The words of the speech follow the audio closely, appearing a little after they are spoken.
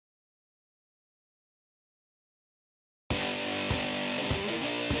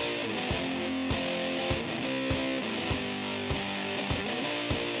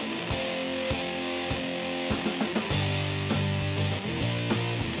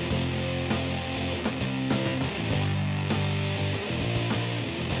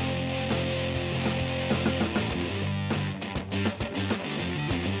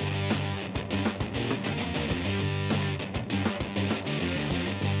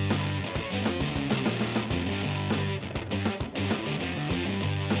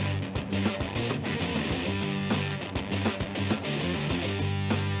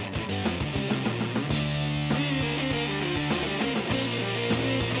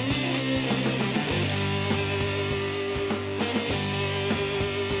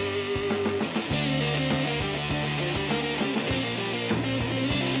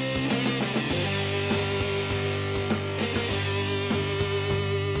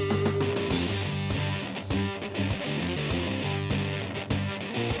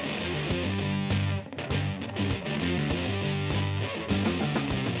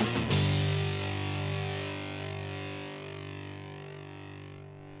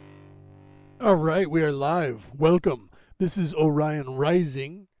All right, we are live. Welcome. This is Orion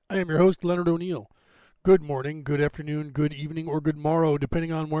Rising. I am your host, Leonard O'Neill. Good morning, good afternoon, good evening, or good morrow,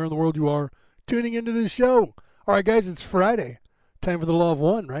 depending on where in the world you are tuning into this show. All right, guys, it's Friday. Time for the Law of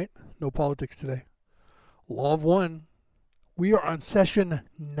One, right? No politics today. Law of One. We are on session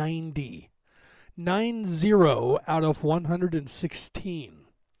 90. 90 out of 116.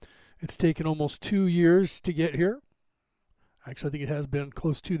 It's taken almost 2 years to get here. Actually, I think it has been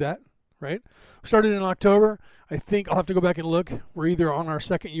close to that. Right? Started in October. I think I'll have to go back and look. We're either on our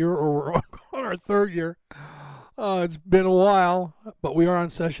second year or we're on our third year. It's been a while, but we are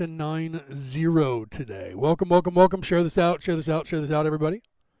on session 90 today. Welcome, welcome, welcome. Share this out, share this out, share this out, everybody.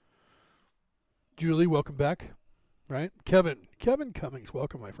 Julie, welcome back. Right? Kevin Cummings,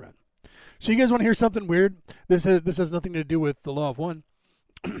 welcome, my friend. So you guys want to hear something weird? This has nothing to do with the Law of One,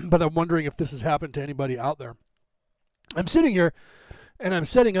 but I'm wondering if this has happened to anybody out there. I'm sitting here and I'm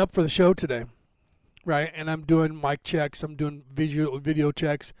setting up for the show today, right? And I'm doing mic checks, I'm doing video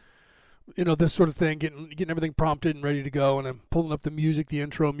checks, this sort of thing, getting everything prompted and ready to go. And I'm pulling up the music, the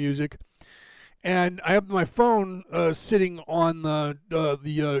intro music, and I have my phone sitting on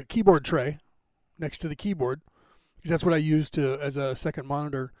the keyboard tray next to the keyboard, because that's what I use as a second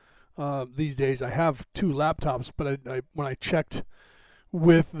monitor these days. I have two laptops, but when I checked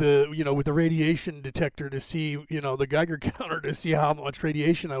with the radiation detector to see, the Geiger counter to see how much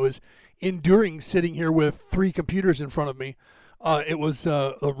radiation I was enduring sitting here with three computers in front of me, it was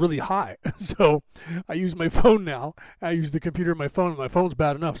really high. So I use my phone now. I use the computer on my phone, and my phone's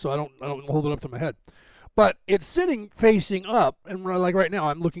bad enough, so I don't hold it up to my head. But it's sitting facing up, and like right now,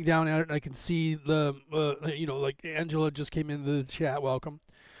 I'm looking down at it, and I can see like Angela just came into the chat. Welcome.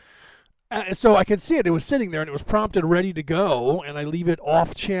 So I could see it. It was sitting there, and it was prompted ready to go, and I leave it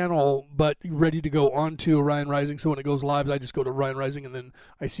off channel, but ready to go onto Orion Rising. So when it goes live, I just go to Orion Rising, and then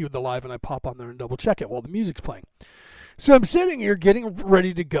I see the live, and I pop on there and double check it while the music's playing. So I'm sitting here getting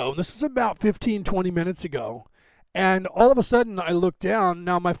ready to go. This is about 15, 20 minutes ago, and all of a sudden I look down.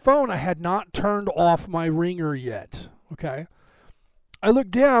 Now my phone, I had not turned off my ringer yet, okay? I look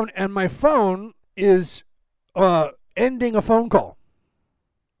down, and my phone is ending a phone call.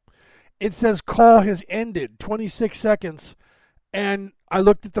 It says call has ended, 26 seconds. And I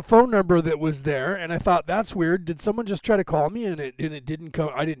looked at the phone number that was there, and I thought, that's weird. Did someone just try to call me and it didn't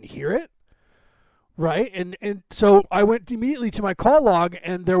come? I didn't hear it, right? And so I went immediately to my call log,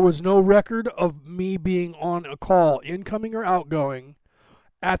 and there was no record of me being on a call, incoming or outgoing,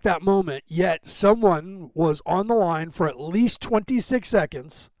 at that moment. Yet someone was on the line for at least 26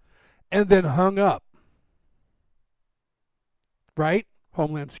 seconds and then hung up, right?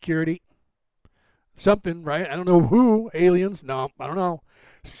 Homeland Security. Something, right? I don't know who. Aliens? No, I don't know.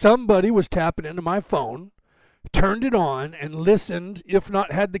 Somebody was tapping into my phone, turned it on, and listened, if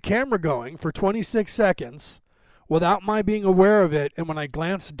not had the camera going, for 26 seconds without my being aware of it. And when I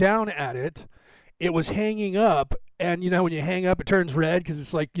glanced down at it, it was hanging up. And when you hang up, it turns red because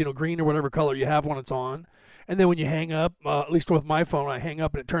it's like, green or whatever color you have when it's on. And then when you hang up, at least with my phone, I hang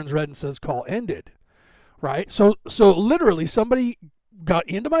up and it turns red and says call ended, right? So literally somebody got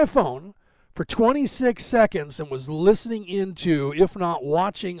into my phone for 26 seconds and was listening into, if not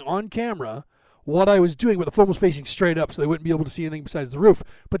watching on camera, what I was doing, but the phone was facing straight up, so they wouldn't be able to see anything besides the roof,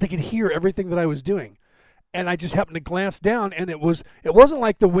 but they could hear everything that I was doing. And I just happened to glance down, and it wasn't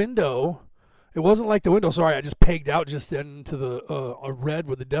like the window. It wasn't like the window. Sorry, I just pegged out just then into the red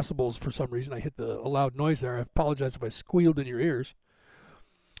with the decibels for some reason. I hit the loud noise there. I apologize if I squealed in your ears.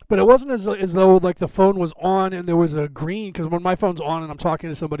 But it wasn't as though like the phone was on and there was a green, because when my phone's on and I'm talking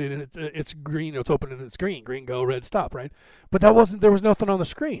to somebody and it's green, it's open and it's green. Green go, red stop, right? But there was nothing on the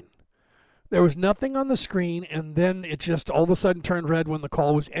screen. There was nothing on the screen, and then it just all of a sudden turned red when the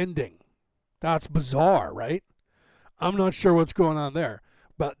call was ending. That's bizarre, right? I'm not sure what's going on there.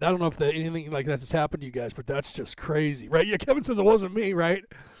 But I don't know if anything like that has happened to you guys, but that's just crazy, right? Yeah, Kevin says it wasn't me, right?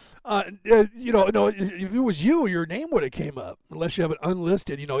 No, if it was you, your name would have came up, unless you have it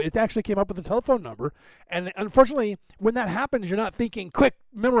unlisted. It actually came up with a telephone number. And unfortunately, when that happens, you're not thinking, quick,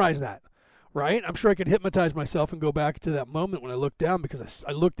 memorize that, right? I'm sure I could hypnotize myself and go back to that moment when I looked down, because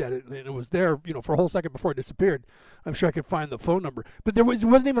I looked at it and it was there, for a whole second before it disappeared. I'm sure I could find the phone number. But it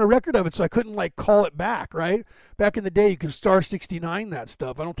wasn't even a record of it, so I couldn't, call it back, right? Back in the day, you could star 69 that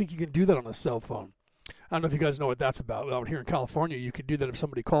stuff. I don't think you can do that on a cell phone. I don't know if you guys know what that's about. Out here in California, you could do that if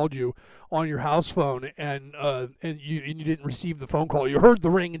somebody called you on your house phone and you didn't receive the phone call. You heard the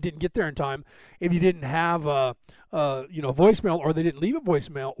ring and didn't get there in time. If you didn't have voicemail, or they didn't leave a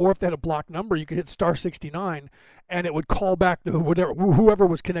voicemail, or if they had a blocked number, you could hit star 69 and it would call back whoever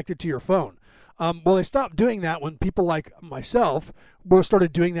was connected to your phone. Well, they stopped doing that when people like myself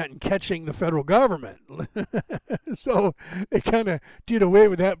started doing that and catching the federal government. So they kind of did away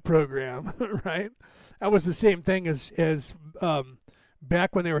with that program, right? That was the same thing as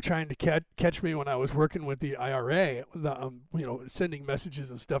back when they were trying to catch me when I was working with the IRA, sending messages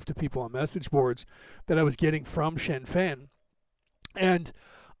and stuff to people on message boards that I was getting from Sinn Féin. And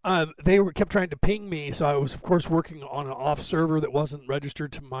they kept trying to ping me, so I was, of course, working on an off server that wasn't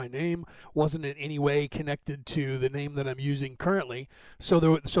registered to my name, wasn't in any way connected to the name that I'm using currently. So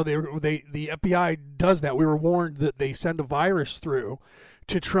the FBI does that. We were warned that they send a virus through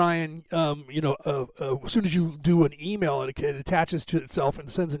to try and, as soon as you do an email, it attaches to itself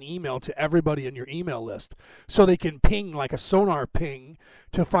and sends an email to everybody in your email list. So they can ping like a sonar ping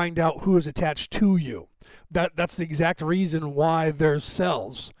to find out who is attached to you. That's the exact reason why there's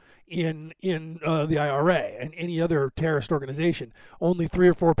cells in the IRA and any other terrorist organization. Only 3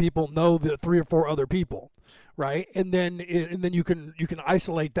 or 4 people know the 3 or 4 other people, right? And then you can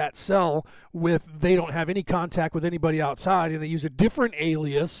isolate that cell with they don't have any contact with anybody outside, and they use a different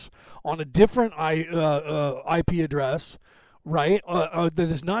alias on a different IP address, right? That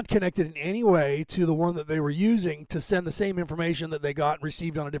is not connected in any way to the one that they were using to send the same information that they got and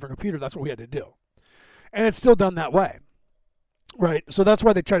received on a different computer. That's what we had to do. And it's still done that way, right? So that's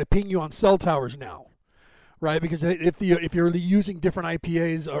why they try to ping you on cell towers now, right? Because if you're using different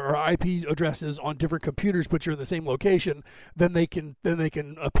IPAs or IP addresses on different computers, but you're in the same location, then they can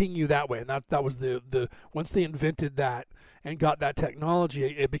ping you that way. And that was the once they invented that and got that technology,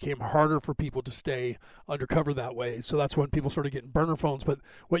 it became harder for people to stay undercover that way. So that's when people started getting burner phones. But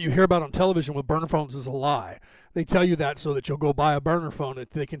what you hear about on television with burner phones is a lie. They tell you that so that you'll go buy a burner phone and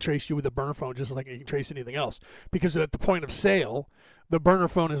they can trace you with a burner phone just like you can trace anything else. Because at the point of sale, the burner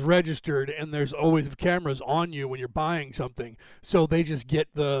phone is registered and there's always cameras on you when you're buying something. So they just get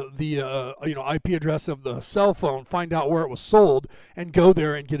the IP address of the cell phone, find out where it was sold, and go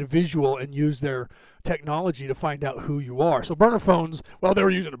there and get a visual and use their technology to find out who you are. So burner phones, well, they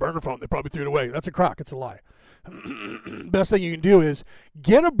were using a burner phone. They probably threw it away. That's a crock. It's a lie. Best thing you can do is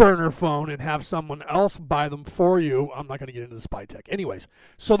get a burner phone and have someone else buy them for you. I'm not going to get into the spy tech. Anyways,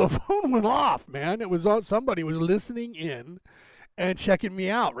 so the phone went off, man. It was somebody was listening in and checking me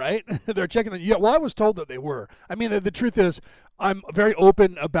out, right? They're checking on you. Yeah, well, I was told that they were. I mean, the truth is, I'm very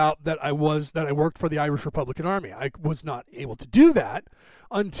open about that I worked for the Irish Republican Army. I was not able to do that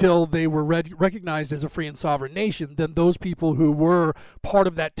until they were recognized as a free and sovereign nation. Then those people who were part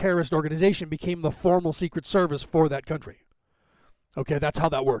of that terrorist organization became the formal secret service for that country. Okay, that's how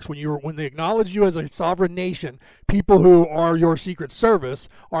that works. When they acknowledge you as a sovereign nation, people who are your secret service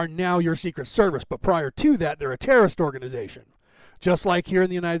are now your secret service. But prior to that, they're a terrorist organization. Just like here in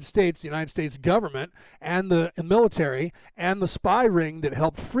the United States government and the military and the spy ring that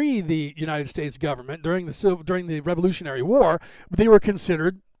helped free the United States government during the Revolutionary War, they were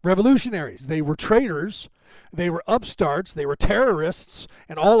considered revolutionaries. They were traitors, they were upstarts, they were terrorists,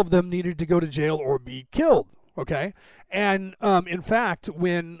 and all of them needed to go to jail or be killed. Okay, and in fact,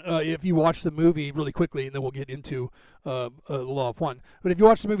 when if you watch the movie really quickly, and then we'll get into the Law of One. But if you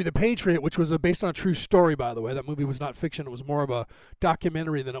watch the movie The Patriot, which was based on a true story, by the way, that movie was not fiction; it was more of a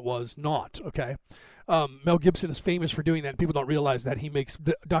documentary than it was not. Okay, Mel Gibson is famous for doing that, and people don't realize that he makes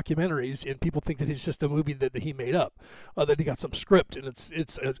documentaries, and people think that it's just a movie that he made up, that he got some script, and it's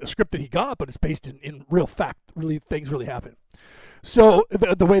a script that he got, but it's based in real fact, really things really happen. So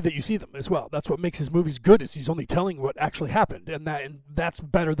the way that you see them as well, that's what makes his movies good, is he's only telling what actually happened, and that's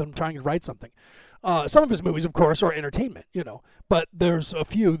better than trying to write something. Some of his movies, of course, are entertainment, but there's a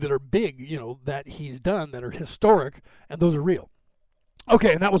few that are big, that he's done that are historic, and those are real.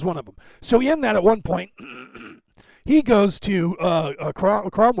 Okay, and that was one of them. So in that, at one point, he goes to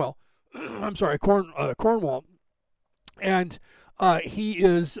Cornwall, and he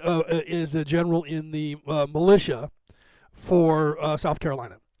is a general in the militia for South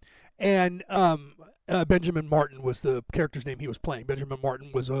Carolina, and Benjamin Martin was the character's name he was playing. Benjamin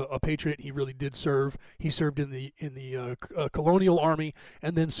Martin was a patriot. He really did serve. He served in the colonial army,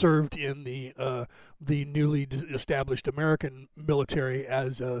 and then served in the newly established American military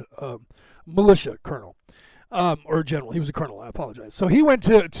as a militia colonel. Or general. He was a colonel. I apologize. So he went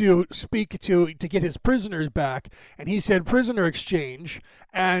to speak to get his prisoners back, and he said prisoner exchange.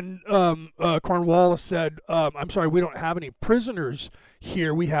 And Cornwallis said, "I'm sorry, we don't have any prisoners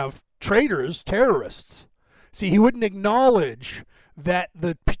here. We have traitors, terrorists." See, he wouldn't acknowledge that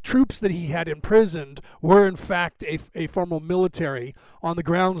the troops that he had imprisoned were in fact a formal military, on the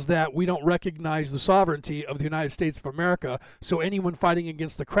grounds that we don't recognize the sovereignty of the United States of America. So anyone fighting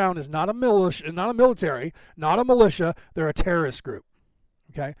against the crown is not a militia, not a military, not a militia. They're a terrorist group.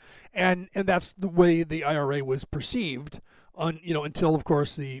 Okay, and that's the way the IRA was perceived, until of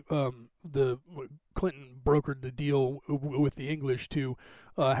course the Clinton brokered the deal with the English to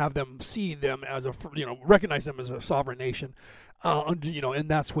have them see them as recognize them as a sovereign nation, and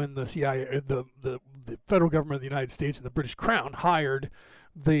that's when the CIA, the federal government of the United States and the British Crown hired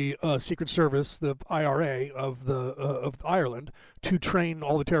the Secret Service, the IRA of Ireland, to train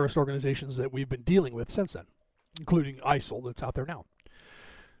all the terrorist organizations that we've been dealing with since then, including ISIL that's out there now.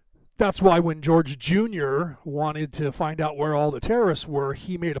 That's why when George Jr. wanted to find out where all the terrorists were,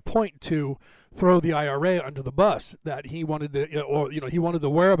 he made a point to throw the IRA under the bus. That he wanted he wanted the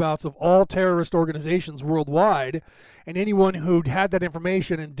whereabouts of all terrorist organizations worldwide, and anyone who had that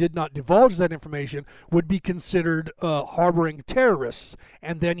information and did not divulge that information would be considered harboring terrorists.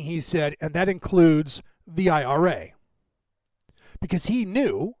 And then he said, and that includes the IRA, because he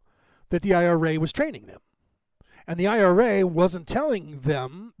knew that the IRA was training them. And the IRA wasn't telling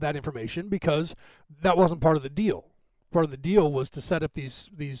them that information because that wasn't part of the deal. Part of the deal was to set up these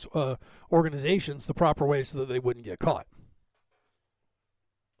organizations the proper way so that they wouldn't get caught.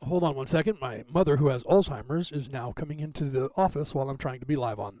 Hold on one second. My mother, who has Alzheimer's, is now coming into the office while I'm trying to be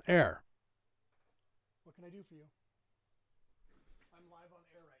live on air. What can I do for you? I'm live on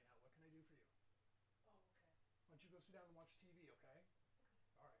air right now. What can I do for you? Oh, okay. Why don't you go sit down and watch TV, okay?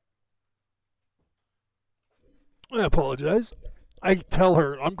 All right. I apologize. I tell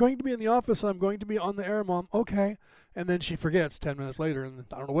her, I'm going to be in the office. I'm going to be on the air, Mom. Okay. And then she forgets 10 minutes later, and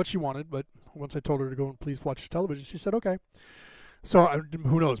I don't know what she wanted, but once I told her to go and please watch television, she said, okay. So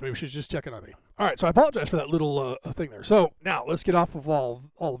who knows? Maybe she's just checking on me. All right, so I apologize for that little thing there. So now let's get off of all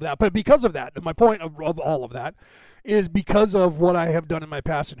of that. But because of that, my point of all of that is because of what I have done in my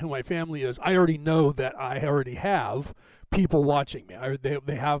past and who my family is, I already know that I already have people watching me.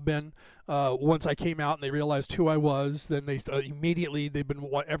 They have been. Once I came out and they realized who I was, then they immediately, they've been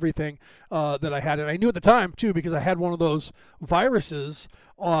everything that I had. And I knew at the time, too, because I had one of those viruses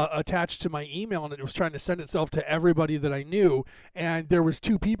attached to my email, and it was trying to send itself to everybody that I knew. And there was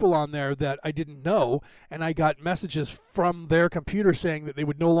 2 people on there that I didn't know, and I got messages from their computer saying that they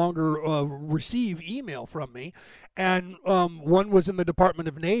would no longer receive email from me. And one was in the Department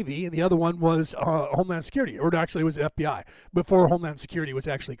of Navy, and the other one was Homeland Security, or actually it was the FBI, before Homeland Security was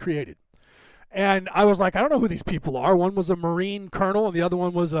actually created. And I was like, I don't know who these people are. One was a Marine colonel, and the other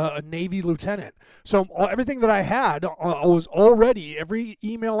one was a Navy lieutenant. So everything that I had was already, every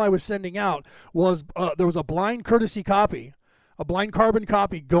email I was sending out was, there was a blind courtesy copy, a blind carbon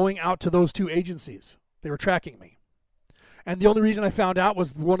copy going out to those 2 agencies. They were tracking me. And the only reason I found out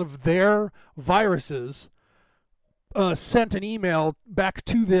was one of their viruses sent an email back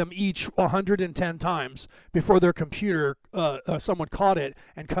to them each 110 times before their computer, someone caught it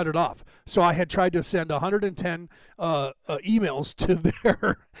and cut it off. So I had tried to send 110 emails to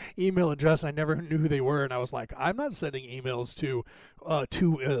their email address. I never knew who they were, and I was like, I'm not sending emails to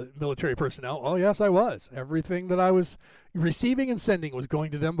military personnel. Oh, yes, I was. Everything that I was receiving and sending was going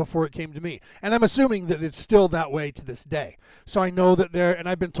to them before it came to me. And I'm assuming that it's still that way to this day. So I know that and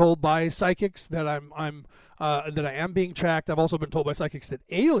I've been told by psychics that that I am being tracked. I've also been told by psychics that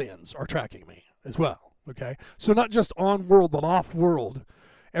aliens are tracking me as well. Okay, so not just on world but off world.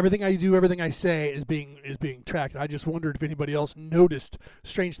 Everything I do, everything I say is being tracked. I just wondered if anybody else noticed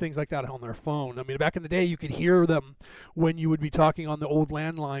strange things like that on their phone. I mean, back in the day, you could hear them when you would be talking on the old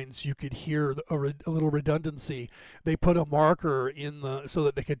landlines. You could hear a little redundancy. They put a marker in so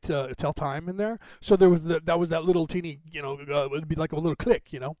that they could tell time in there. So there was that little teeny, it would be like a little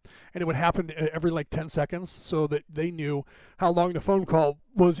click, and it would happen every like 10 seconds, so that they knew how long the phone call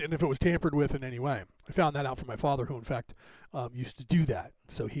was and if it was tampered with in any way. I found that out from my father, who in fact used to do that.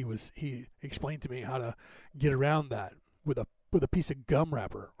 So he explained to me how to get around that with a piece of gum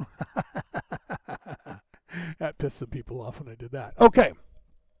wrapper. That pissed some people off when I did that. Okay,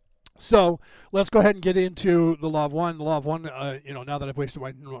 so let's go ahead and get into the Law of One. The Law of One, now that I've wasted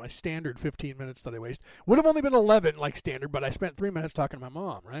my standard 15 minutes that I waste, would have only been 11 like standard, but I spent 3 minutes talking to my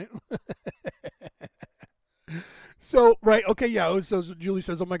mom, right? So, right, okay, yeah. So Julie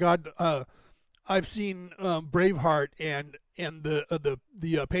says, "Oh my God, I've seen Braveheart and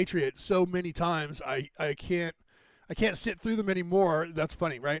the Patriot so many times. I can't sit through them anymore." That's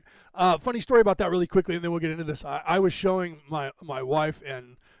funny, right? Funny story about that really quickly, and then we'll get into this. I was showing my wife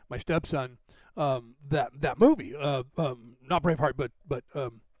and my stepson that movie, not Braveheart, but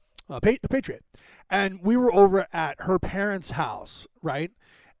The Patriot, and we were over at her parents' house, right?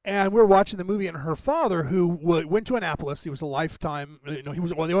 And we were watching the movie, and her father, who went to Annapolis, he was a lifetime. He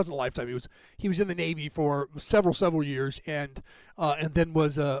wasn't a lifetime. He was in the Navy for several years, and then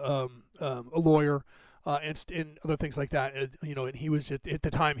was a lawyer and other things like that. And he was at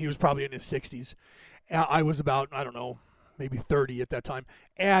the time he was probably in his 60s. I was about, I don't know, maybe 30 at that time,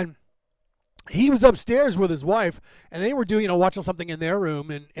 and he was upstairs with his wife, and they were doing, watching something in their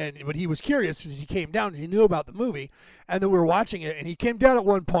room, but he was curious as he came down, he knew about the movie, and then we were watching it, and he came down at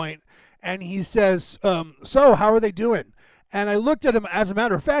one point, and he says, so how are they doing? And I looked at him, as a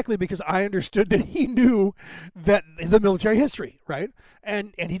matter of factly, because I understood that he knew that the military history, right?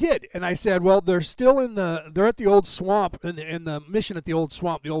 And he did. And I said, well, they're at the old swamp, in the mission at the old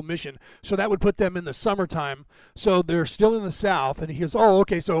swamp, the old mission. So that would put them in the summertime. So they're still in the South. And he goes, oh,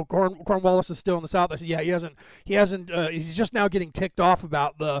 okay, so Cornwallis is still in the South. I said, yeah, he hasn't, he's just now getting ticked off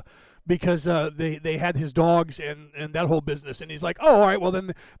about because they had his dogs and that whole business, and he's like, oh, all right, well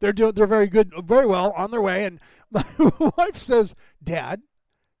then they're very good, very well on their way. And my wife says, Dad,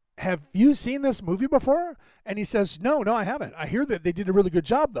 have you seen this movie before? And he says, no, I haven't. I hear that they did a really good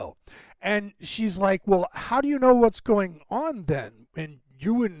job though. And she's like, well, how do you know what's going on then? And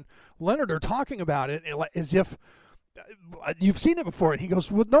you and Leonard are talking about it as if you've seen it before. And he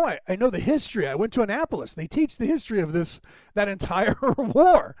goes, well, no, I know the history. I went to Annapolis. They teach the history of that entire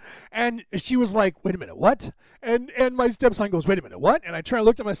war. And she was like, wait a minute, what? And my stepson goes, wait a minute, what? And I turned and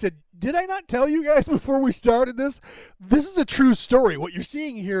looked at him. I said, did I not tell you guys before we started this? This is a true story. What you're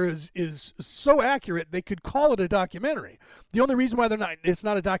seeing here is so accurate, they could call it a documentary. The only reason why it's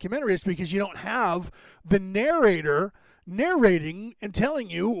not a documentary is because you don't have the narrator narrating and telling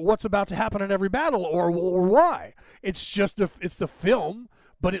you what's about to happen in every battle or why. It's the film,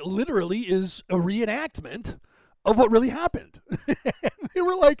 but it literally is a reenactment of what really happened. And they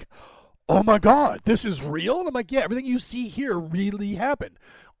were like, oh my God, this is real? And I'm like, yeah, everything you see here really happened.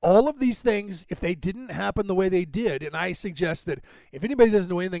 All of these things, if they didn't happen the way they did, and I suggest that if anybody doesn't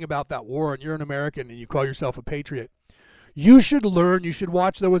know anything about that war and you're an American and you call yourself a patriot, you should learn, you should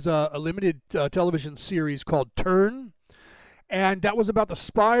watch. There was a limited television series called Turn. And that was about the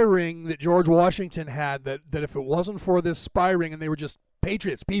spy ring that George Washington had, that if it wasn't for this spy ring, and they were just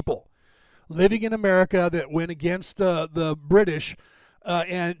patriots, people living in America that went against the British,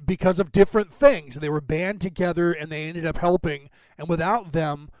 and because of different things, they were band together and they ended up helping. And without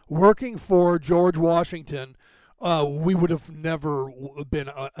them working for George Washington, we would have never been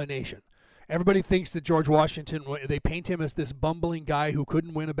a nation. Everybody thinks that George Washington, they paint him as this bumbling guy who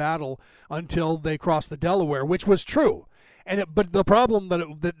couldn't win a battle until they crossed the Delaware, which was true. But the problem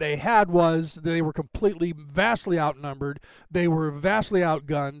that they had was they were vastly outnumbered. They were vastly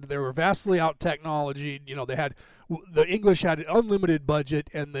outgunned. They were vastly out technology. The English had an unlimited budget,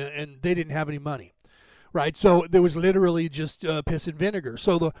 and they didn't have any money, right? So there was literally just piss and vinegar.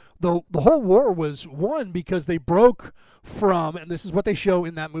 So the whole war was won because they broke from, and this is what they show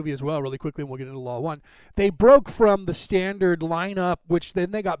in that movie as well, really quickly, and we'll get into Law 1. They broke from the standard lineup, which then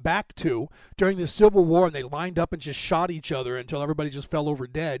they got back to during the Civil War, and they lined up and just shot each other until everybody just fell over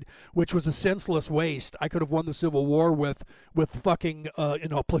dead, which was a senseless waste. I could have won the Civil War with fucking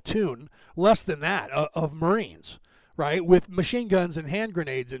a platoon, less than that, of Marines. Right, with machine guns and hand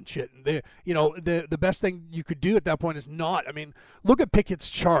grenades and shit. And the best thing you could do at that point is not. I mean, look at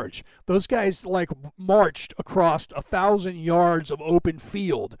Pickett's charge. Those guys marched across 1,000 yards of open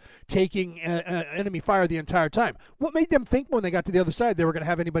field, taking enemy fire the entire time. What made them think when they got to the other side they were going to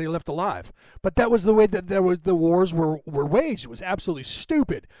have anybody left alive? But that was the way that the wars were waged. It was absolutely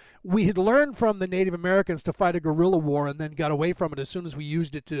stupid. We had learned from the Native Americans to fight a guerrilla war and then got away from it as soon as we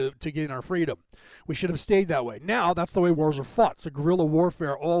used it to gain our freedom. We should have stayed that way. Now, that's the way wars are fought. It's a guerrilla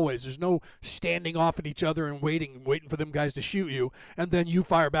warfare always. There's no standing off at each other and waiting for them guys to shoot you, and then you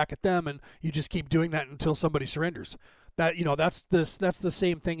fire back at them, and you just keep doing that until somebody surrenders. That's the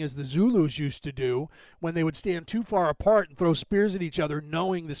same thing as the Zulus used to do when they would stand too far apart and throw spears at each other,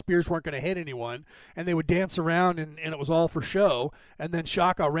 knowing the spears weren't going to hit anyone, and they would dance around and it was all for show. And then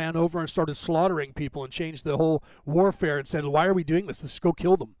Shaka ran over and started slaughtering people and changed the whole warfare and said, why are we doing this? Let's go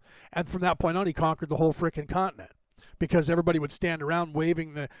kill them. And from that point on, he conquered the whole frickin' continent, because everybody would stand around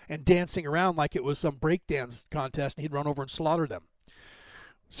waving and dancing around like it was some breakdance contest, and he'd run over and slaughter them.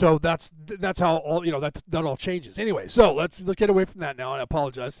 So that's how all that all changes. Anyway, so let's get away from that now. And I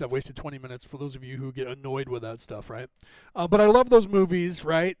apologize, I've wasted 20 minutes for those of you who get annoyed with that stuff, right? But I love those movies,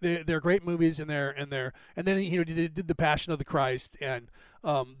 right? They're great movies, and then he did the Passion of the Christ, and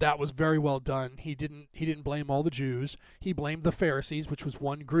that was very well done. He didn't blame all the Jews. He blamed the Pharisees, which was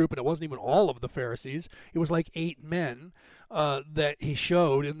one group, and it wasn't even all of the Pharisees. It was like 8 men that he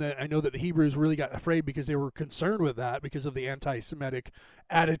showed, and I know that the Hebrews really got afraid because they were concerned with that because of the anti-Semitic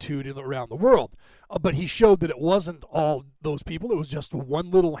attitude around the world. But he showed that it wasn't all those people. It was just one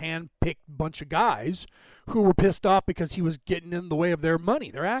little hand-picked bunch of guys who were pissed off because he was getting in the way of their money,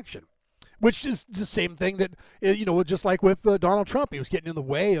 their action. which is the same thing that, just like with Donald Trump, he was getting in the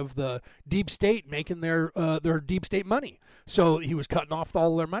way of the deep state making their deep state money. So he was cutting off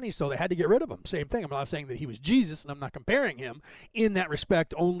all their money, so they had to get rid of him. Same thing. I'm not saying that he was Jesus, and I'm not comparing him in that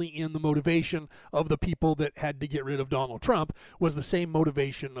respect, only in the motivation of the people that had to get rid of Donald Trump was the same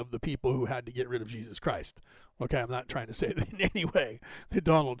motivation of the people who had to get rid of Jesus Christ. Okay, I'm not trying to say that in any way that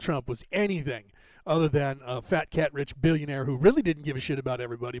Donald Trump was anything other than a fat cat rich billionaire who really didn't give a shit about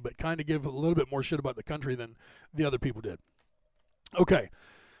everybody, but kind of give a little bit more shit about the country than the other people did. Okay,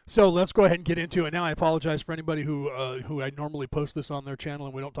 so let's go ahead and get into it now. I apologize for anybody who I normally post this on their channel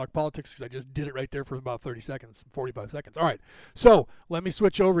and we don't talk politics, because I just did it right there for about 30 seconds, 45 seconds. All right, so let me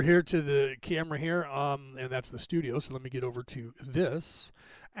switch over here to the camera here, and that's the studio. So let me get over to this,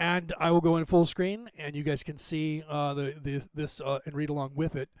 and I will go in full screen, and you guys can see this and read along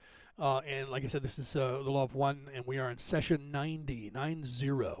with it. And like I said, this is the Law of One, and we are in session 90.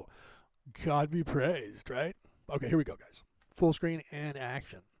 God be praised, right? Okay, here we go, guys. Full screen and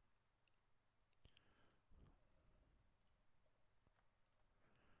action.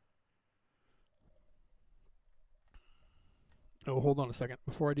 Oh, hold on a second.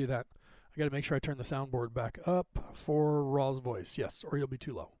 Before I do that, I got to make sure I turn the soundboard back up for Raw's voice. Yes, or you'll be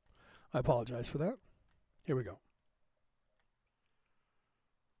too low. I apologize for that. Here we go.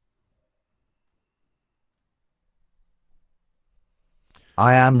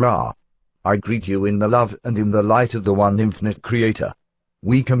 I am Ra. I greet you in the love and in the light of the one infinite creator.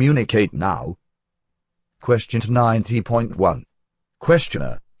 We communicate now. Question 90.1.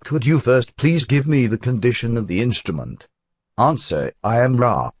 Questioner, could you first please give me the condition of the instrument? Answer, I am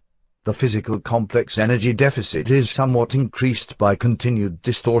Ra. The physical complex energy deficit is somewhat increased by continued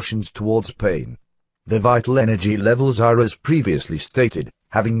distortions towards pain. The vital energy levels are as previously stated,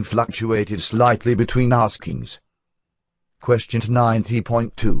 having fluctuated slightly between askings. Question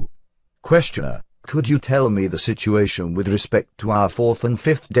 90.2. Questioner, could you tell me the situation with respect to our fourth and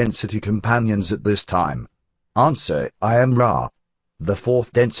fifth density companions at this time? Answer, I am Ra. The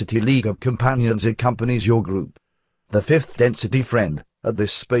fourth density League of Companions accompanies your group. The fifth density friend, at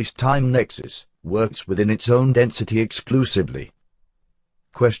this space-time nexus, works within its own density exclusively.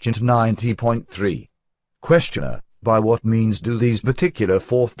 Question 90.3. Questioner, by what means do these particular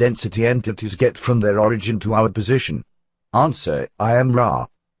fourth density entities get from their origin to our position? Answer, I am Ra.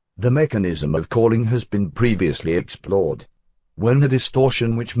 The mechanism of calling has been previously explored. When a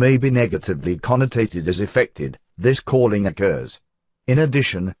distortion which may be negatively connotated is effected, this calling occurs. In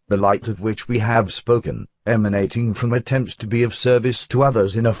addition, the light of which we have spoken, emanating from attempts to be of service to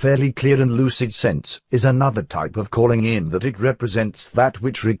others in a fairly clear and lucid sense, is another type of calling in that it represents that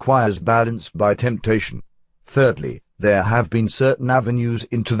which requires balance by temptation. Thirdly, there have been certain avenues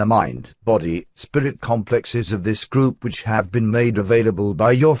into the mind, body, spirit complexes of this group which have been made available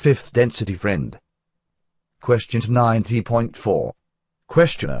by your fifth density friend. Question 90.4.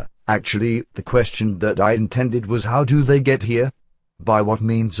 Questioner, actually, the question that I intended was how do they get here? By what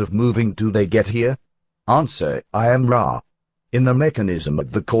means of moving do they get here? Answer, I am Ra. In the mechanism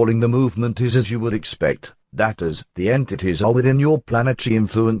of the calling, the movement is as you would expect, that is, the entities are within your planetary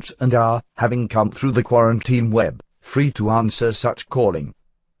influence and are, having come through the quarantine web, free to answer such calling.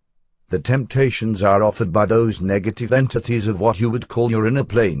 The temptations are offered by those negative entities of what you would call your inner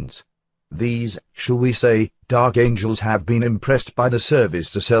planes. These, shall we say, dark angels have been impressed by the service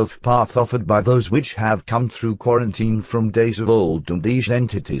to self path offered by those which have come through quarantine from days of old, and these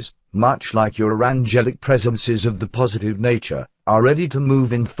entities, much like your angelic presences of the positive nature, are ready to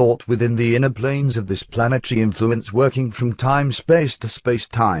move in thought within the inner planes of this planetary influence, working from time-space to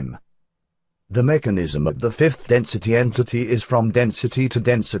space-time. The mechanism of the fifth density entity is from density to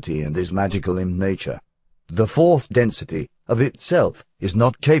density and is magical in nature. The fourth density, of itself, is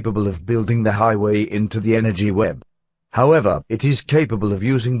not capable of building the highway into the energy web. However, it is capable of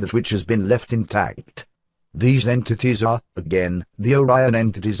using that which has been left intact. These entities are, again, the Orion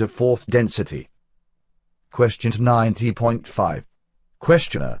entities of fourth density. Question 90.5.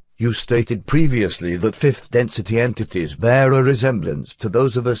 Questioner, you stated previously that fifth density entities bear a resemblance to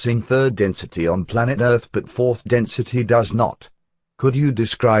those of us in third density on planet Earth, but fourth density does not. Could you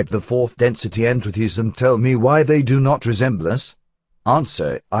describe the fourth density entities and tell me why they do not resemble us?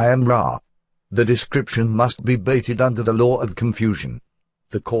 Answer, I am Ra. The description must be baited under the law of confusion.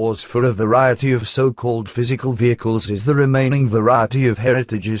 The cause for a variety of so-called physical vehicles is the remaining variety of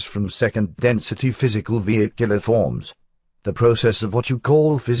heritages from second density physical vehicular forms. The process of what you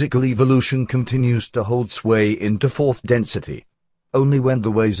call physical evolution continues to hold sway into fourth density. Only when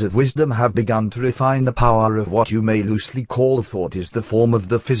the ways of wisdom have begun to refine the power of what you may loosely call thought is the form of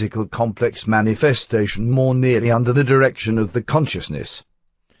the physical complex manifestation more nearly under the direction of the consciousness.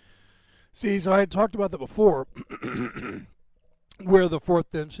 See, so I had talked about that before, where the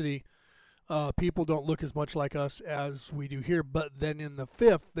fourth density people don't look as much like us as we do here, but then in the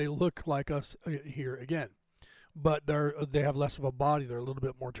fifth, they look like us here again. But they have less of a body. They're a little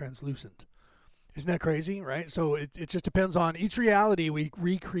bit more translucent. Isn't that crazy, right? So it just depends on each reality. We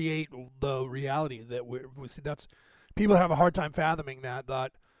recreate the reality that we see. That's people have a hard time fathoming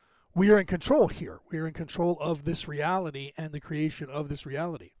that we are in control here. We are in control of this reality and the creation of this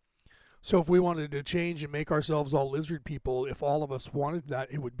reality. So if we wanted to change and make ourselves all lizard people, if all of us wanted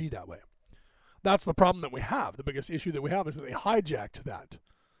that, it would be that way. That's the problem that we have. The biggest issue that we have is that they hijacked that.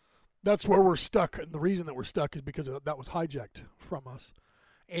 That's where we're stuck. And the reason that we're stuck is because that was hijacked from us.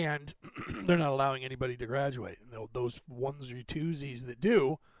 And they're not allowing anybody to graduate. And those onesie twosies that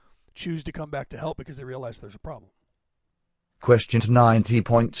do choose to come back to help because they realize there's a problem. Question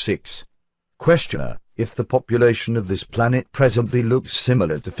 90.6. Questioner, if the population of this planet presently looks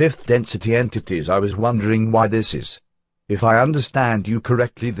similar to fifth density entities, I was wondering why this is. If I understand you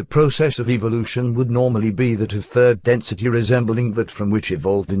correctly, the process of evolution would normally be that of third density resembling that from which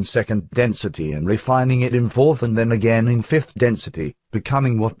evolved in second density and refining it in fourth and then again in fifth density,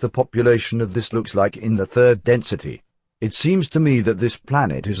 becoming what the population of this looks like in the third density. It seems to me that this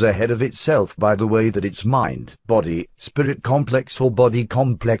planet is ahead of itself by the way that its mind, body, spirit complex or body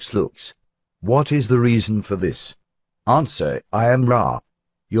complex looks. What is the reason for this? Answer, I am Ra.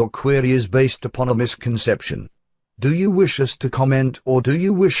 Your query is based upon a misconception. Do you wish us to comment or do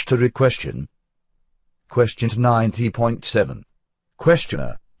you wish to re-question? Question 90.7.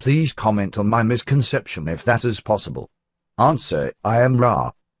 Questioner, please comment on my misconception if that is possible. Answer, I am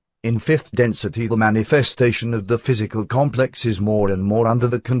Ra. In fifth density, the manifestation of the physical complex is more and more under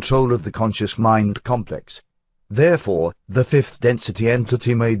the control of the conscious mind complex. Therefore, the fifth density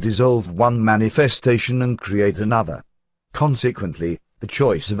entity may dissolve one manifestation and create another. Consequently, the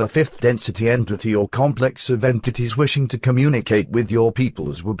choice of a fifth density entity or complex of entities wishing to communicate with your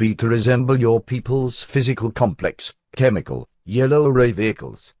peoples will be to resemble your people's physical complex, chemical, yellow ray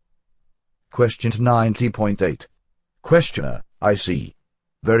vehicles. Question 90.8. Questioner, I see.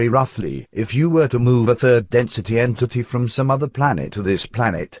 Very roughly, if you were to move a third density entity from some other planet to this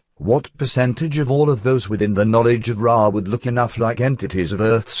planet, what percentage of all of those within the knowledge of Ra would look enough like entities of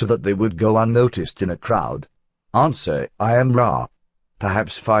Earth so that they would go unnoticed in a crowd? Answer, I am Ra.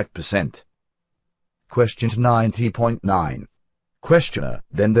 Perhaps 5%. Question 90.9. Questioner,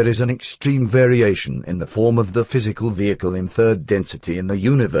 then there is an extreme variation in the form of the physical vehicle in third density in the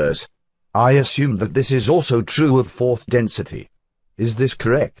universe. I assume that this is also true of fourth density. Is this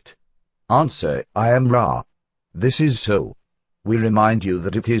correct? Answer, I am Ra. This is so. We remind you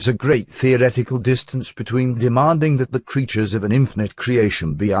that it is a great theoretical distance between demanding that the creatures of an infinite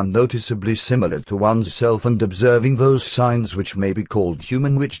creation be unnoticeably similar to oneself and observing those signs which may be called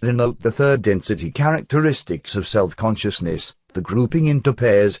human, which denote the third density characteristics of self-consciousness, the grouping into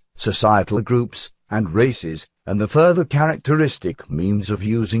pairs, societal groups, and races, and the further characteristic means of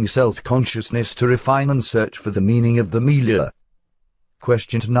using self-consciousness to refine and search for the meaning of the milieu.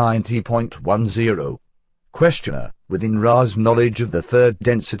 Question 90.10. Questioner, within Ra's knowledge of the third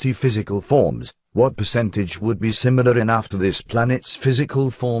density physical forms, what percentage would be similar enough to this planet's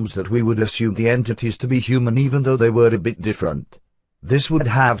physical forms that we would assume the entities to be human even though they were a bit different? This would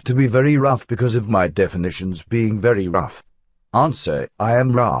have to be very rough because of my definitions being very rough. Answer, I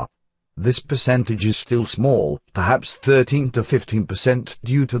am Ra. This percentage is still small, perhaps 13 to 15%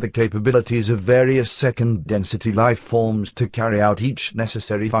 due to the capabilities of various second density life forms to carry out each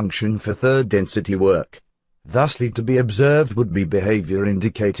necessary function for third density work. Thusly to be observed would be behavior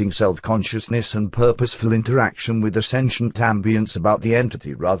indicating self-consciousness and purposeful interaction with the sentient ambience about the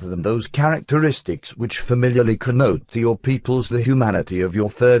entity rather than those characteristics which familiarly connote to your peoples the humanity of your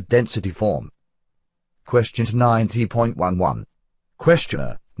third density form. Question 90.11.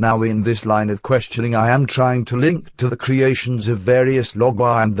 Questioner, now in this line of questioning I am trying to link to the creations of various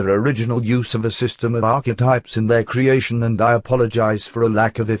logoi and their original use of a system of archetypes in their creation, and I apologize for a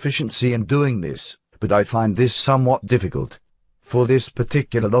lack of efficiency in doing this, but I find this somewhat difficult. For this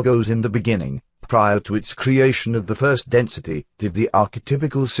particular logos in the beginning, prior to its creation of the first density, did the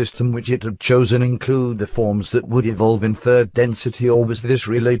archetypical system which it had chosen include the forms that would evolve in third density, or was this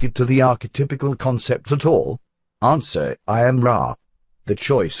related to the archetypical concept at all? Answer, I am Ra. The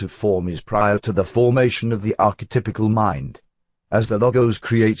choice of form is prior to the formation of the archetypical mind. As the logos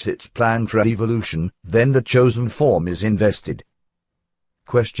creates its plan for evolution, then the chosen form is invested.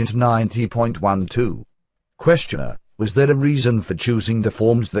 Question 90.12. Questioner, was there a reason for choosing the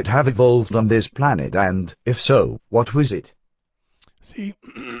forms that have evolved on this planet, and, if so, what was it? See,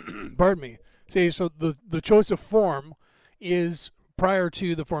 pardon me. See, so the choice of form is prior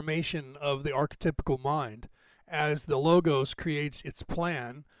to the formation of the archetypical mind, as the Logos creates its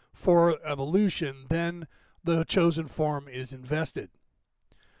plan for evolution, then the chosen form is invested.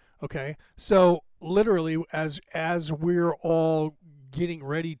 Okay, so literally, as we're all getting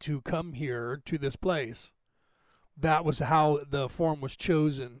ready to come here to this place, that was how the form was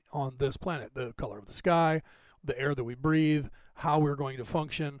chosen on this planet. The color of the sky, the air that we breathe, how we're going to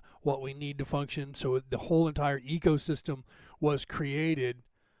function, what we need to function. So the whole entire ecosystem was created,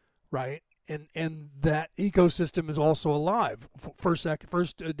 right? And that ecosystem is also alive. First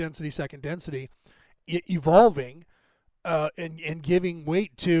density, second density, evolving, and giving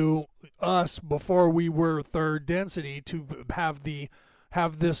weight to us before we were third density to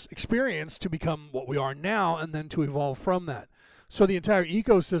have this experience to become what we are now, and then to evolve from that. So the entire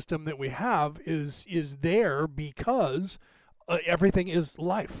ecosystem that we have is there because everything is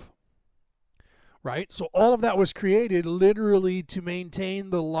life, right? So all of that was created literally to maintain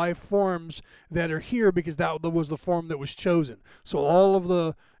the life forms that are here, because that was the form that was chosen. So all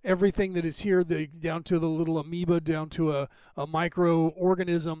of everything that is here, down to the little amoeba, down to a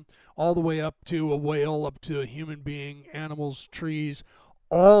microorganism, all the way up to a whale, up to a human being, animals, trees,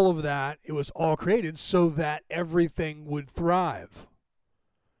 all of that, it was all created so that everything would thrive.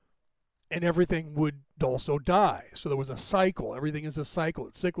 And everything would also die. So there was a cycle. Everything is a cycle.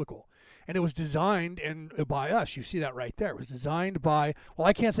 It's cyclical. And it was designed by us. You see that right there. It was designed by, well,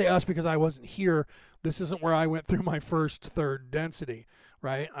 I can't say us because I wasn't here. This isn't where I went through my first third density,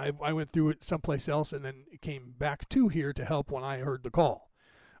 right? I went through it someplace else and then came back to here to help when I heard the call.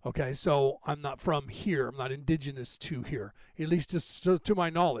 Okay, so I'm not from here. I'm not indigenous to here, at least just to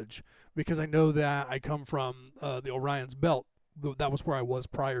my knowledge, because I know that I come from the Orion's Belt. That was where I was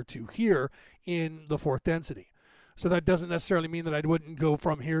prior to here in the fourth density. So that doesn't necessarily mean that I wouldn't go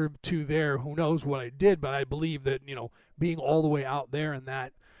from here to there. Who knows what I did, but I believe that, being all the way out there in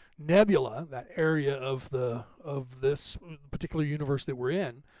that nebula, that area of this particular universe that we're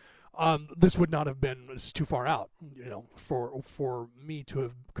in, this would not have been, it's too far out, for me to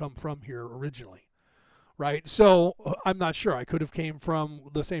have come from here originally, right? So I'm not sure. I could have came from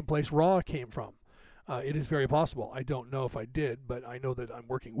the same place Ra came from. It is very possible. I don't know if I did, but I know that I'm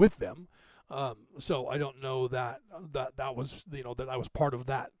working with them. So I don't know that was, that I was part of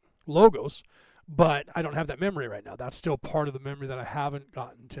that Logos, but I don't have that memory right now. That's still part of the memory that I haven't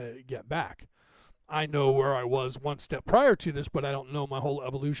gotten to get back. I know where I was one step prior to this, but I don't know my whole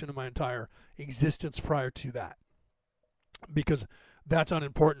evolution and my entire existence prior to that, because that's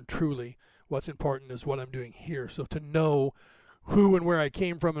unimportant truly. What's important is what I'm doing here. So to know who and where I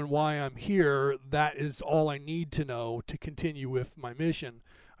came from and why I'm here, that is all I need to know to continue with my mission.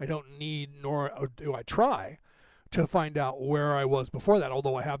 I don't need, nor do I try, to find out where I was before that,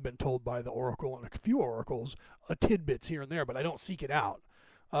 although I have been told by the Oracle and a few oracles tidbits here and there, but I don't seek it out.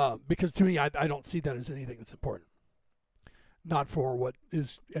 Because to me, I don't see that as anything that's important. Not for what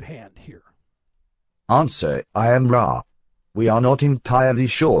is at hand here. Answer: I am Ra. We are not entirely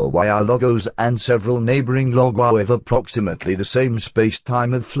sure why our Logos and several neighboring Logos of approximately the same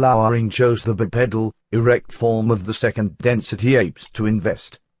space-time of flowering chose the bipedal, erect form of the second density apes to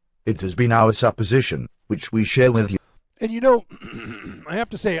invest. It has been our supposition, which we share with you. And I have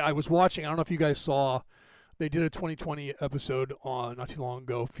to say, I was watching, I don't know if you guys saw, they did a 2020 episode on not too long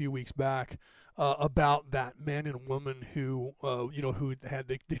ago, a few weeks back, about that man and woman who, who had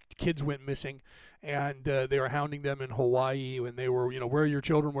the kids went missing, and they were hounding them in Hawaii, and they were, where are your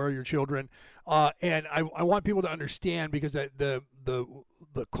children? Where are your children? And I want people to understand, because the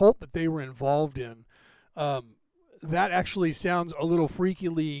cult that they were involved in, that actually sounds a little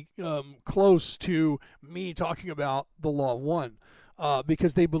freakily close to me talking about the Law of One.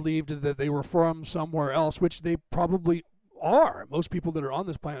 Because they believed that they were from somewhere else, which they probably are. Most people that are on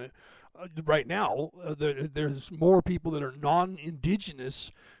this planet right now, there's more people that are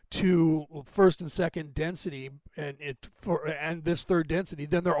non-indigenous to first and second density and this third density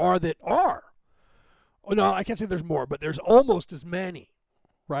than there are that are. Oh, no, I can't say there's more, but there's almost as many,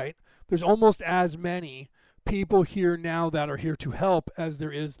 right? There's almost as many people here now that are here to help as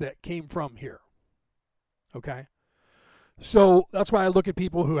there is that came from here. Okay? So that's why I look at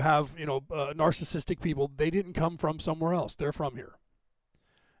people who have, narcissistic people. They didn't come from somewhere else. They're from here.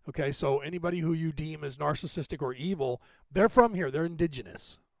 Okay, so anybody who you deem as narcissistic or evil, they're from here. They're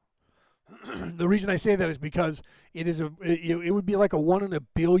indigenous. The reason I say that is because it would be like a 1 in a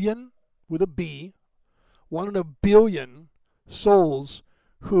billion, with a B, 1 in a billion souls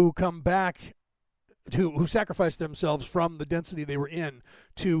who come back, who sacrifice themselves from the density they were in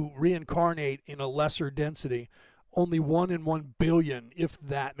to reincarnate in a lesser density. Only 1 in 1 billion, if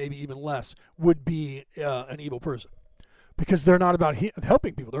that, maybe even less, would be an evil person. because they're not about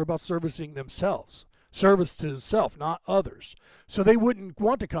helping people. They're about servicing themselves. Service to self, not others. So they wouldn't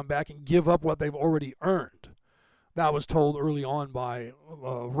want to come back and give up what they've already earned. That was told early on by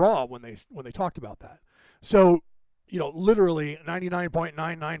Raw when they talked about that. So, literally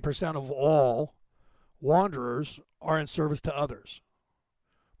 99.99% of all wanderers are in service to others.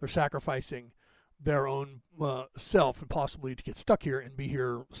 They're sacrificing their own self and possibly to get stuck here and be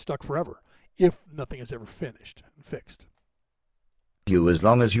here stuck forever if nothing is ever finished and fixed. You as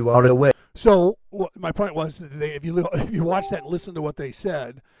long as you are aware. So my point was that if you watch that and listen to what they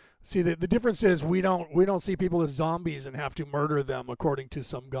said, see the difference is we don't see people as zombies and have to murder them according to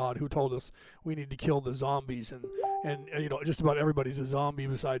some god who told us we need to kill the zombies and just about everybody's a zombie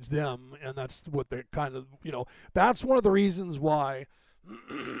besides them, and that's what they kind of that's one of the reasons why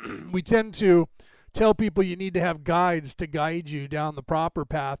we tend to tell people you need to have guides to guide you down the proper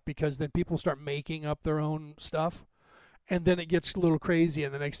path, because then people start making up their own stuff. And then it gets a little crazy,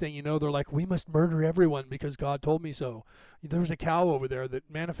 and the next thing you know, they're like, we must murder everyone because God told me so. There was a cow over there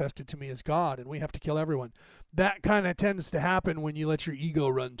that manifested to me as God, and we have to kill everyone. That kind of tends to happen when you let your ego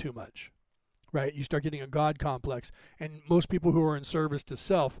run too much, right? You start getting a God complex, and most people who are in service to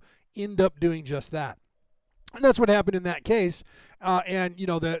self end up doing just that. And that's what happened in that case. And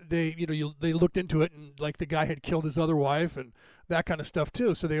they looked into it, and like the guy had killed his other wife and that kind of stuff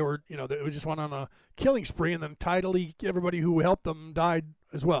too. So they were, they just went on a killing spree, and then tidily everybody who helped them died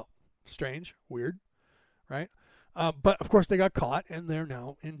as well. Strange, weird, right? But of course they got caught, and they're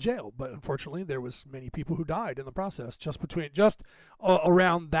now in jail. But unfortunately, there was many people who died in the process, just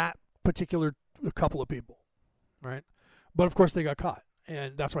around that particular couple of people, right? But of course they got caught,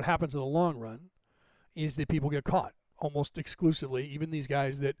 and that's what happens in the long run. Is that people get caught almost exclusively. Even these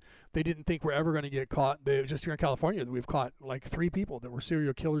guys that they didn't think were ever going to get caught. Just here in California, we've caught like 3 people that were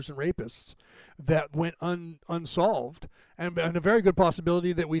serial killers and rapists that went unsolved, and a very good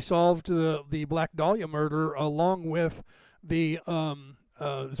possibility that we solved the Black Dahlia murder along with the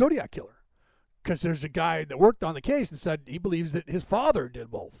Zodiac killer, because there's a guy that worked on the case and said he believes that his father did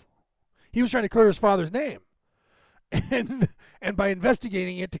both. He was trying to clear his father's name. And by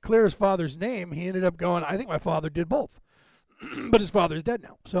investigating it to clear his father's name, he ended up going, I think my father did both. But his father's dead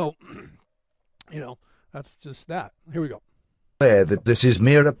now. So, that's just that. Here we go. That this is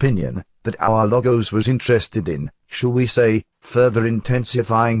mere opinion, that our logos was interested in, shall we say, further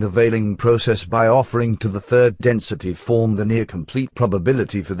intensifying the veiling process by offering to the third density form the near-complete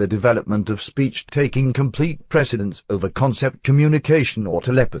probability for the development of speech taking complete precedence over concept communication or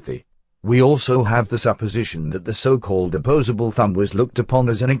telepathy. We also have the supposition that the so-called opposable thumb was looked upon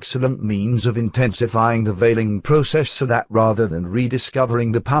as an excellent means of intensifying the veiling process, so that rather than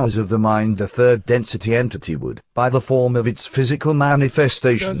rediscovering the powers of the mind, the third density entity would, by the form of its physical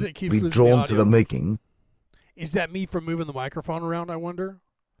manifestation, be drawn to the making. Is that me from moving the microphone around, I wonder?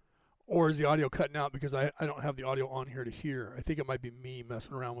 Or is the audio cutting out because I don't have the audio on here to hear? I think it might be me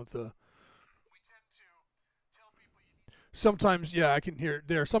messing around with the... Sometimes, yeah, I can hear it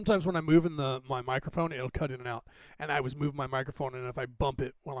there. Sometimes when I'm moving my microphone, it'll cut in and out. And I was moving my microphone, and if I bump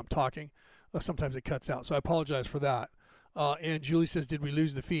it while I'm talking, sometimes it cuts out. So I apologize for that. And Julie says, did we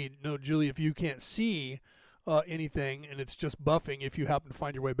lose the feed? No, Julie, if you can't see anything and it's just buffing, if you happen to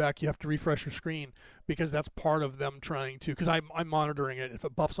find your way back, you have to refresh your screen, because that's part of them trying to, because I'm monitoring it. If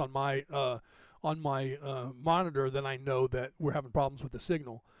it buffs on my monitor, then I know that we're having problems with the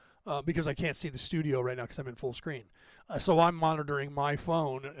signal. Because I can't see the studio right now because I'm in full screen. So I'm monitoring my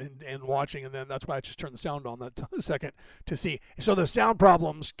phone and watching, and then that's why I just turned the sound on that second to see. So the sound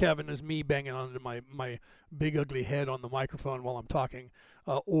problems, Kevin, is me banging onto my big ugly head on the microphone while I'm talking,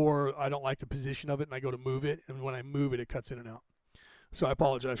 or I don't like the position of it and I go to move it, and when I move it, it cuts in and out. So I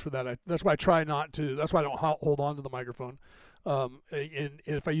apologize for that. That's why I try not to. That's why I don't hold on to the microphone. And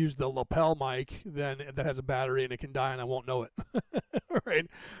if I use the lapel mic, then that has a battery and it can die and I won't know it. Right?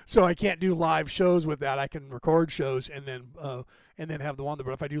 So I can't do live shows with that. I can record shows and then have them on there.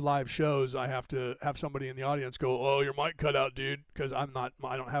 But if I do live shows, I have to have somebody in the audience go, "Oh, your mic cut out, dude," because I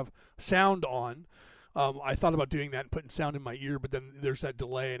don't have sound on. I thought about doing that and putting sound in my ear, but then there's that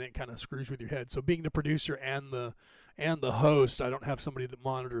delay and it kind of screws with your head. So being the producer and the host, I don't have somebody that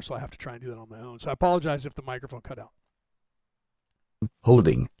monitors, so I have to try and do that on my own. So I apologize if the microphone cut out.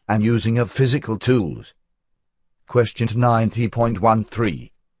 Holding and using of physical tools. Question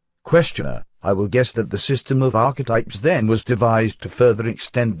 90.13. Questioner, I will guess that the system of archetypes then was devised to further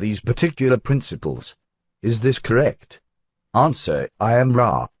extend these particular principles. Is this correct? Answer, I am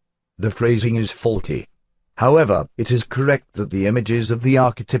Ra. The phrasing is faulty. However, it is correct that the images of the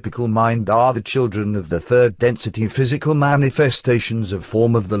archetypical mind are the children of the third density physical manifestations of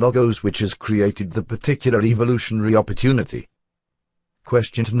form of the Logos which has created the particular evolutionary opportunity.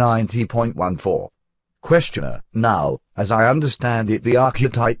 Question 90.14. Questioner: Now, as I understand it, the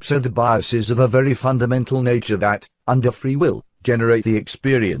archetypes are the biases of a very fundamental nature that, under free will, generate the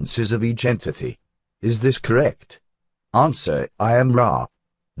experiences of each entity. Is this correct? Answer: I am Ra.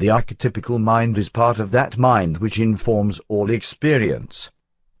 The archetypical mind is part of that mind which informs all experience.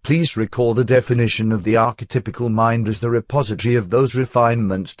 Please recall the definition of the archetypical mind as the repository of those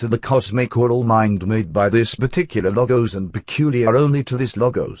refinements to the cosmic oral mind made by this particular Logos and peculiar only to this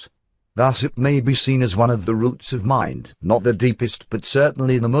Logos. Thus it may be seen as one of the roots of mind, not the deepest but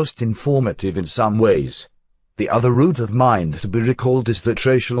certainly the most informative in some ways. The other root of mind to be recalled is the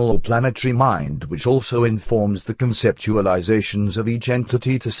tracial or planetary mind, which also informs the conceptualizations of each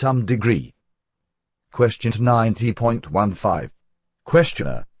entity to some degree. Question 90.15.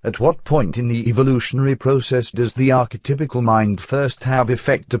 Questioner: At what point in the evolutionary process does the archetypical mind first have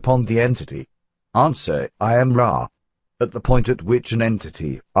effect upon the entity? Answer: I am Ra. At the point at which an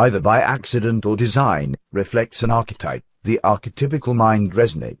entity, either by accident or design, reflects an archetype, the archetypical mind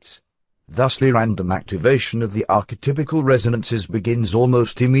resonates. Thusly, random activation of the archetypical resonances begins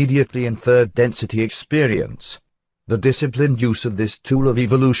almost immediately in third density experience. The disciplined use of this tool of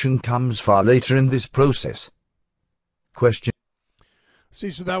evolution comes far later in this process. Question. See,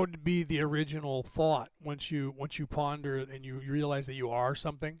 so that would be the original thought. Once you ponder and you realize that you are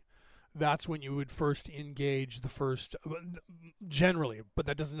something, that's when you would first engage the first, generally, but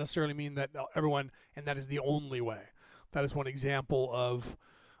that doesn't necessarily mean that everyone, and that is the only way. That is one example of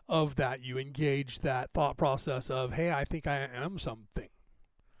that. You engage that thought process of, hey, I think I am something,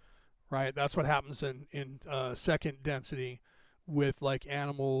 right? That's what happens in second density with like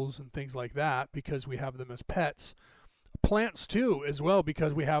animals and things like that, because we have them as pets. Plants too, as well,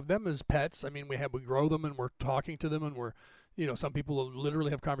 because we have them as pets. I mean, we grow them and we're talking to them, and we're, some people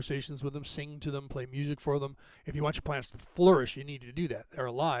literally have conversations with them, sing to them, play music for them. If you want your plants to flourish, you need to do that. They're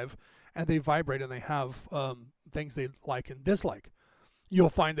alive and they vibrate and they have things they like and dislike. You'll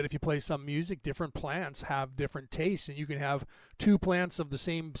find that if you play some music, different plants have different tastes, and you can have two plants of the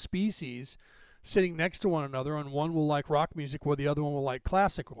same species sitting next to one another, and one will like rock music while the other one will like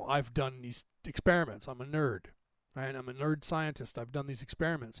classical. I've done these experiments. I'm a nerd, right? I'm a nerd scientist. I've done these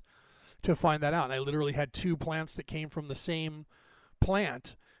experiments to find that out. And I literally had two plants that came from the same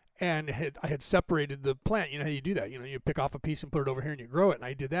plant, and I had separated the plant. You know how you do that? You pick off a piece and put it over here and you grow it. And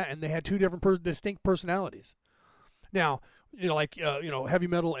I did that, and they had two different distinct personalities. Now, heavy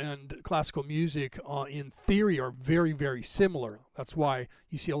metal and classical music in theory are very, very similar. That's why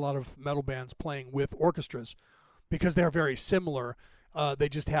you see a lot of metal bands playing with orchestras, because they're very similar. They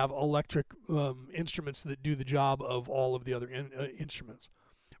just have electric instruments that do the job of all of the other instruments,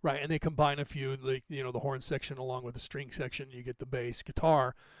 right? And they combine a few, like, the horn section along with the string section. You get the bass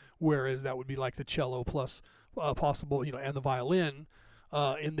guitar, whereas that would be like the cello plus possible, and the violin.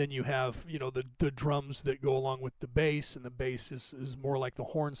 And then you have, the drums that go along with the bass, and the bass is more like the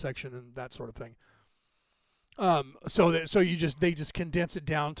horn section and that sort of thing. So they just condense it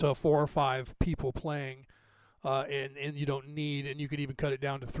down to 4 or 5 people playing, and you don't need, and you could even cut it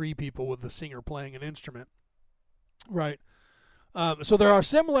down to 3 people with the singer playing an instrument, right? So there are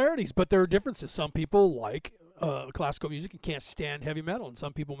similarities, but there are differences. Some people like classical music and can't stand heavy metal, and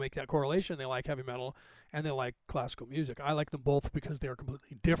some people make that correlation. They like heavy metal and they like classical music. I like them both because they are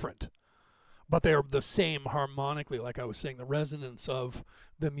completely different, but they are the same harmonically. Like I was saying, the resonance of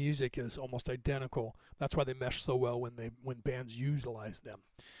the music is almost identical. That's why they mesh so well when bands utilize them.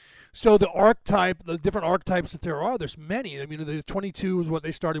 So the different archetypes that there are, there's many. I mean, the 22 is what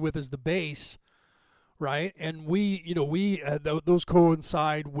they started with as the bass, right? And those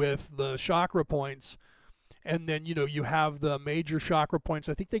coincide with the chakra points. And then, you have the major chakra points.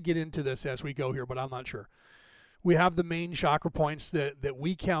 I think they get into this as we go here, but I'm not sure. We have the main chakra points that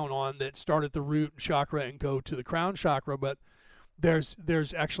we count on that start at the root chakra and go to the crown chakra, but there's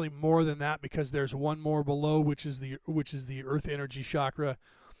actually more than that, because there's one more below, which is the earth energy chakra.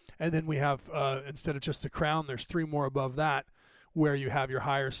 And then we have, instead of just the crown, there's 3 more above that, where you have your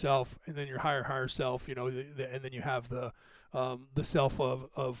higher self, and then your higher self, and then you have the self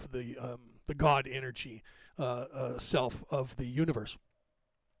of the God energy. Self of the universe.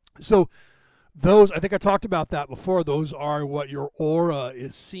 So those, I think I talked about that before, those are what your aura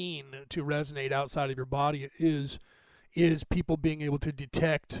is seen to resonate outside of your body, is people being able to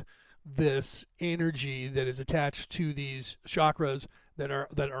detect this energy that is attached to these chakras that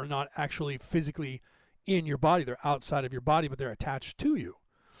are not actually physically in your body. They're outside of your body, but they're attached to you.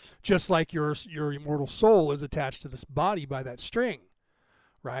 Just like your immortal soul is attached to this body by that string,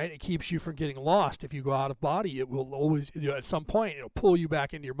 right? It keeps you from getting lost. If you go out of body, it will always, at some point, it'll pull you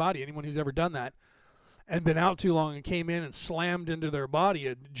back into your body. Anyone who's ever done that and been out too long and came in and slammed into their body,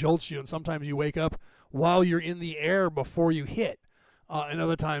 it jolts you, and sometimes you wake up while you're in the air before you hit. And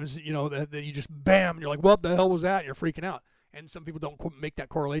other times, that you just bam, and you're like, what the hell was that? And you're freaking out. And some people don't make that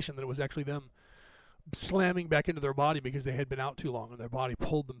correlation that it was actually them slamming back into their body because they had been out too long and their body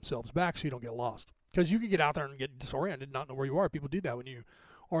pulled themselves back so you don't get lost. Because you can get out there and get disoriented, not know where you are. People do that when you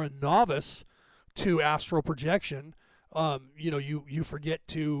are a novice to astral projection. You forget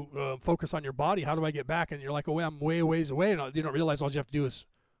to focus on your body. How do I get back? And you're like, oh, I'm way a ways away. And you don't realize all you have to do is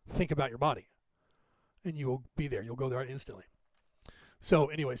think about your body. And you will be there. You'll go there instantly. So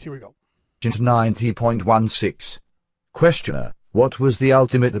anyways, here we go. 90.16. Questioner, what was the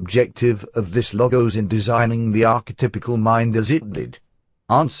ultimate objective of this logos in designing the archetypical mind as it did?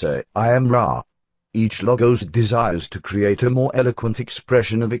 Answer, I am Ra. Each logos desires to create a more eloquent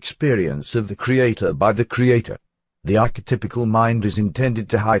expression of experience of the creator by the creator. The archetypical mind is intended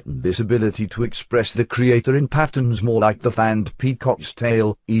to heighten this ability to express the creator in patterns more like the fanned peacock's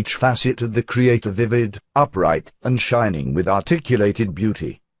tail, each facet of the creator vivid, upright, and shining with articulated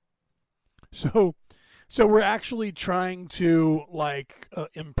beauty. So we're actually trying to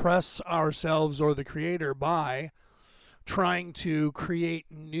impress ourselves or the creator by trying to create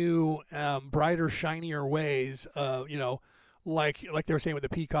new, brighter, shinier ways, like they were saying with the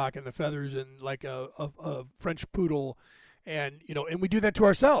peacock and the feathers and like a French poodle, and and we do that to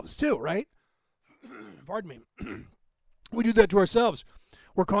ourselves too, right? Pardon me. We do that to ourselves.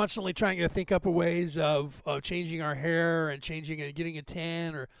 We're constantly trying to think up ways of changing our hair and changing and getting a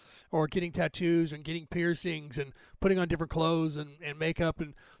tan or getting tattoos and getting piercings and putting on different clothes and makeup,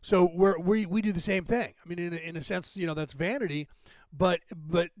 and so we do the same thing. I mean, in a sense, that's vanity, but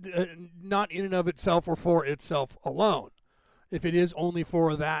not in and of itself or for itself alone. If it is only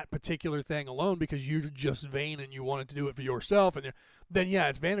for that particular thing alone because you're just vain and you wanted to do it for yourself, and then yeah,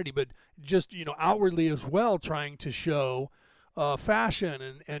 it's vanity. But just outwardly as well, trying to show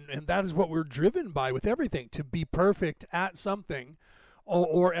fashion, and that is what we're driven by with everything, to be perfect at something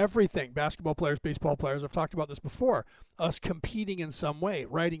or everything. Basketball players, baseball players, I've talked about this before, us competing in some way,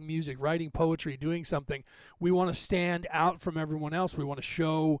 writing music, writing poetry, doing something. We want to stand out from everyone else. We want to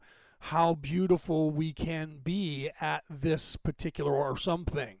show how beautiful we can be at this particular or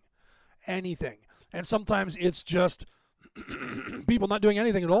something, anything. And sometimes it's just people not doing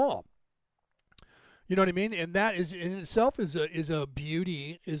anything at all. You know what I mean? And that is in itself is a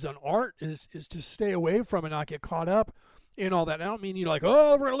beauty, is an art, is to stay away from and not get caught up in all that. I don't mean you're like,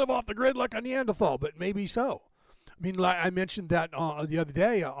 oh, we're gonna live off the grid like a Neanderthal, but maybe so. I mean, like I mentioned that the other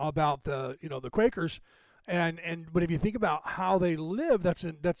day about the the Quakers. But if you think about how they live,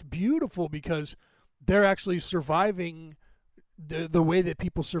 that's beautiful, because they're actually surviving the way that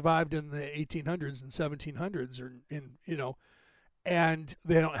people survived in the 1800s and 1700s, and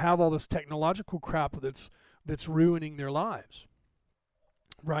they don't have all this technological crap that's ruining their lives,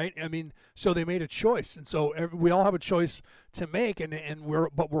 right? I mean, so they made a choice, and so we all have a choice to make, and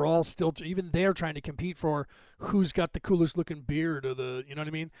we're all still even they're trying to compete for who's got the coolest looking beard, or the what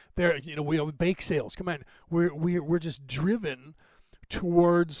I mean. We have bake sales. Come on, we're just driven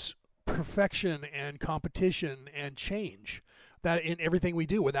towards perfection and competition and change. That in everything we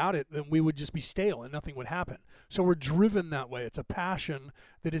do. Without it, then we would just be stale and nothing would happen. So we're driven that way. It's a passion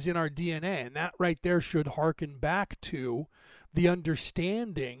that is in our DNA, and that right there should harken back to the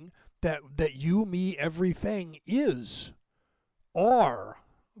understanding that you, me, everything are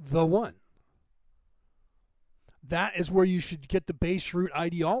the one. That is where you should get the base root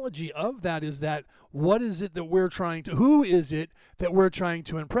ideology of that, is that what is it that we're trying to, who is it that we're trying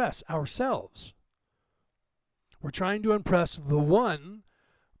to impress? Ourselves. We're trying to impress the one,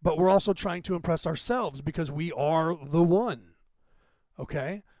 but we're also trying to impress ourselves because we are the one.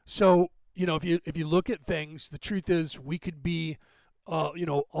 Okay? So, if you look at things, the truth is we could be, all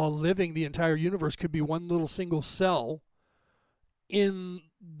living, the entire universe could be one little single cell in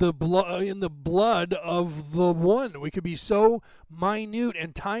the blood of the one. We could be so minute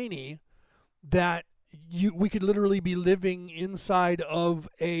and tiny that we could literally be living inside of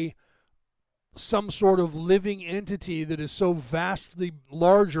some sort of living entity that is so vastly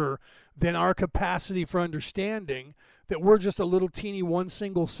larger than our capacity for understanding, that we're just a little teeny one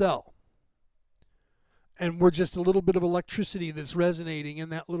single cell. And we're just a little bit of electricity that's resonating in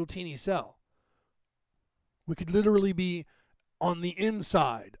that little teeny cell. We could literally be on the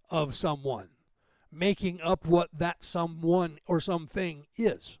inside of someone, making up what that someone or something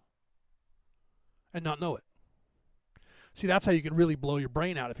is, and not know it. See, that's how you can really blow your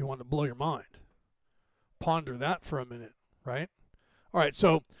brain out if you want to blow your mind. Ponder that for a minute, right? All right,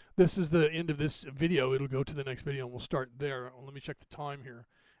 so this is the end of this video. It'll go to the next video, and we'll start there. Let me check the time here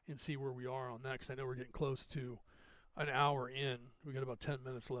and see where we are on that, because I know we're getting close to an hour in. We got about 10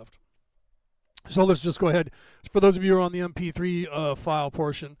 minutes left. So let's just go ahead. For those of you who are on the MP3 file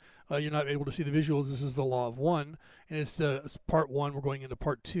portion, you're not able to see the visuals. This is the Law of One, and it's part 1. We're going into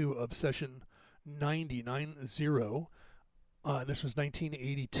part 2 of session 90. This was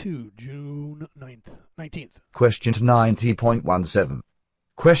 1982, June 19th. Question 90.17.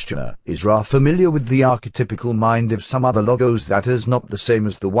 Questioner, is Ra familiar with the archetypical mind of some other logos that is not the same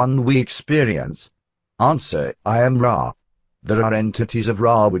as the one we experience? Answer, I am Ra. There are entities of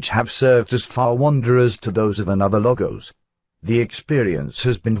Ra which have served as far wanderers to those of another logos. The experience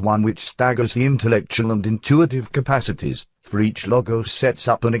has been one which staggers the intellectual and intuitive capacities, for each logos sets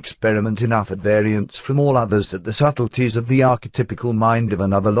up an experiment enough at variance from all others that the subtleties of the archetypical mind of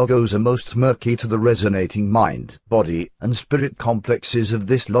another logos are most murky to the resonating mind, body, and spirit complexes of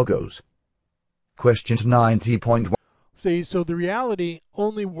this logos. Question 90.1. See, so the reality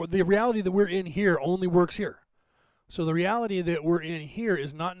that we're in here only works here. So the reality that we're in here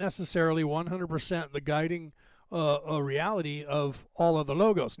is not necessarily 100% the guiding a reality of all of the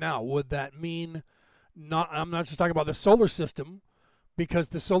logos. Now, would that mean I'm not just talking about the solar system, because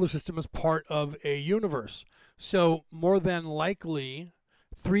the solar system is part of a universe. So more than likely,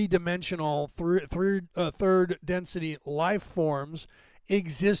 three-dimensional, third density life forms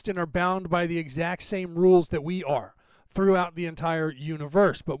exist and are bound by the exact same rules that we are throughout the entire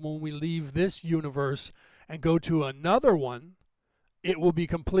universe. But when we leave this universe and go to another one, it will be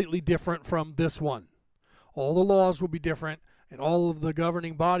completely different from this one. All the laws will be different, and all of the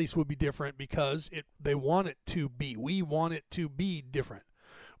governing bodies will be different, because they want it to be. We want it to be different.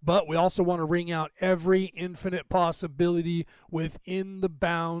 But we also want to wring out every infinite possibility within the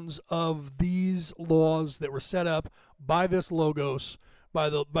bounds of these laws that were set up by this logos, by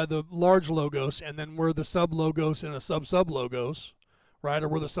the large logos, and then we're the sub-logos and a sub-sub-logos, right? Or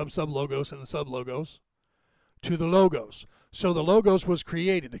we're the sub-sub-logos and the sub-logos to the logos. So the logos was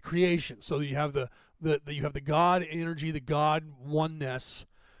created, the creation. So you have you have the God energy, the God oneness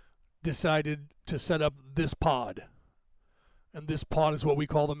decided to set up this pod. And this pod is what we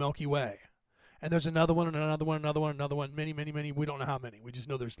call the Milky Way. And there's another one, and another one, another one, another one, many, many, many. We don't know how many. We just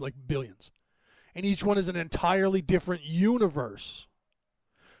know there's like billions. And each one is an entirely different universe.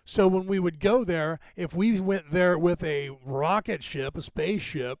 So when we would go there, if we went there with a rocket ship, a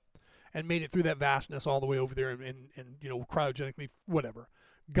spaceship, and made it through that vastness all the way over there and cryogenically, whatever,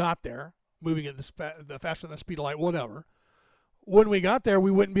 got there, moving at the faster than the speed of light, whatever. When we got there,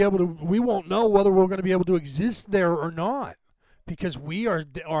 we won't know whether we're going to be able to exist there or not, because we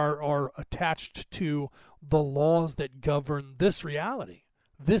are attached to the laws that govern this reality,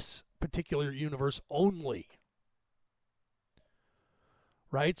 this particular universe only.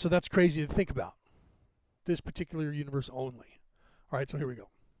 Right? So that's crazy to think about. This particular universe only. All right, so here we go.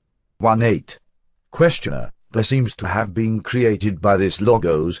 1.8. Questioner, there seems to have been created by this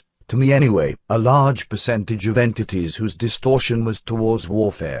logos, to me anyway, a large percentage of entities whose distortion was towards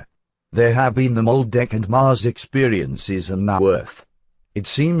warfare. There have been the Maldek and Mars experiences and now Earth. It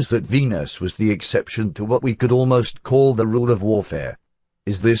seems that Venus was the exception to what we could almost call the rule of warfare.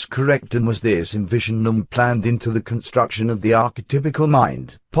 Is this correct, and was this envisioned and planned into the construction of the archetypical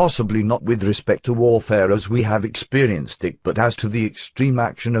mind, possibly not with respect to warfare as we have experienced it, but as to the extreme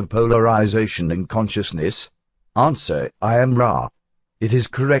action of polarization in consciousness? Answer, I am Ra. It is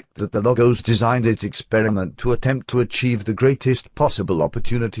correct that the Logos designed its experiment to attempt to achieve the greatest possible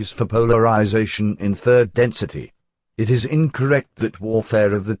opportunities for polarization in third density. It is incorrect that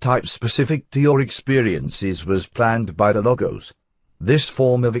warfare of the type specific to your experiences was planned by the Logos. This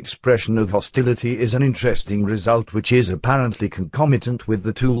form of expression of hostility is an interesting result which is apparently concomitant with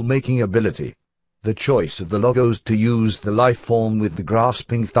the tool-making ability. The choice of the Logos to use the life form with the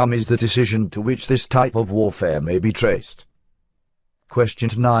grasping thumb is the decision to which this type of warfare may be traced. Question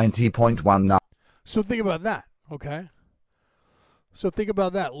 90.19. So think about that, okay? So think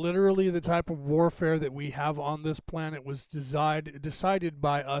about that. Literally the type of warfare that we have on this planet was decided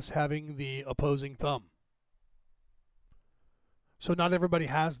by us having the opposing thumb. So not everybody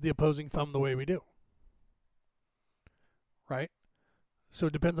has the opposing thumb the way we do, right? So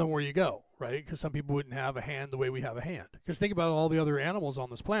it depends on where you go, right? Because some people wouldn't have a hand the way we have a hand. Because think about all the other animals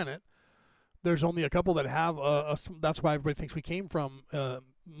on this planet. There's only a couple that have that's why everybody thinks we came from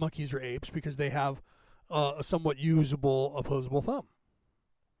monkeys or apes, because they have a somewhat usable opposable thumb,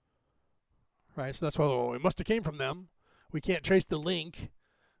 right? So that's why we must have came from them. We can't trace the link,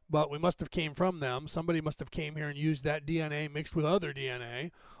 but we must have came from them. Somebody must have came here and used that DNA mixed with other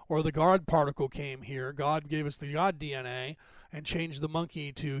DNA, or the God particle came here. God gave us the God DNA and changed the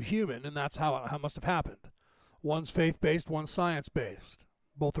monkey to human, and that's how it must have happened. One's faith-based, one's science-based.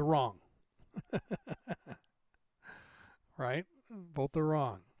 Both are wrong. Right? Both are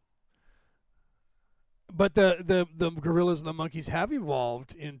wrong. But the gorillas and the monkeys have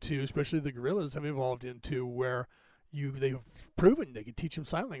evolved into, especially the gorillas have evolved into where they've proven they can teach them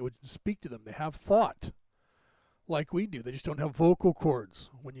sign language and speak to them. They have thought like we do. They just don't have vocal cords.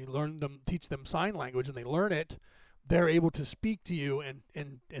 When you teach them sign language and they learn it, they're able to speak to you and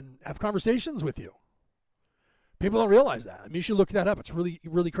have conversations with you. People don't realize that. I mean, you should look that up. It's really,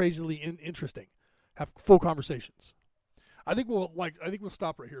 really crazily interesting. Have full conversations. I think we'll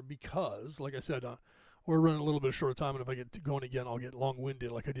stop right here because, like I said, we're running a little bit short of time, and if I get going again, I'll get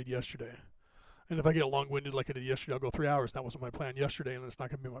long-winded like I did yesterday. And if I get long-winded like I did yesterday, I'll go 3 hours. That wasn't my plan yesterday, and it's not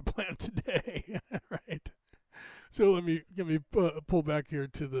going to be my plan today. Right? So let me pull back here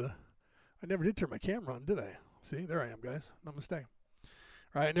to the. I never did turn my camera on, did I? See, there I am, guys. No mistake.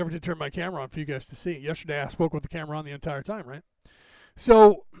 Right? I never did turn my camera on for you guys to see. Yesterday, I spoke with the camera on the entire time, right?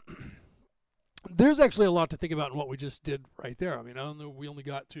 So there's actually a lot to think about in what we just did right there. I mean, I don't know. We only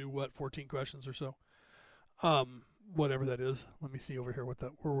got to 14 questions or so. Whatever that is. Let me see over here where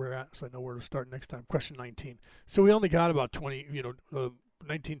we're at, so I know where to start next time. Question 19. So we only got about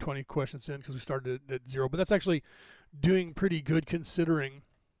 19, 20 questions in because we started at 0, but that's actually doing pretty good considering.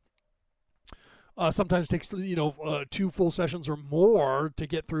 Sometimes it takes 2 full sessions or more to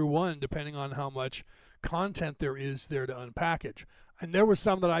get through one, depending on how much content there is there to unpackage. And there was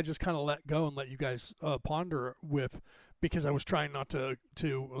some that I just kind of let go and let you guys ponder with, because I was trying not to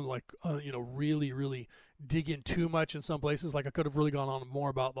really, really dig in too much in some places. Like I could have really gone on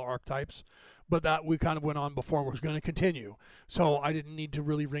more about the archetypes, but that we kind of went on before and was going to continue. So I didn't need to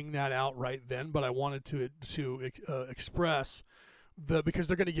really ring that out right then, but I wanted to express because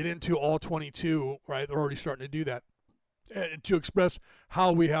they're going to get into all 22, right? They're already starting to do that. To express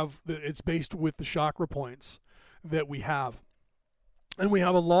how we have, it's based with the chakra points that we have. And we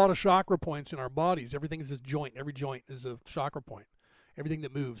have a lot of chakra points in our bodies. Everything is a joint. Every joint is a chakra point. Everything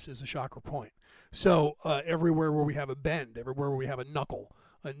that moves is a chakra point. So everywhere where we have a bend, everywhere where we have a knuckle,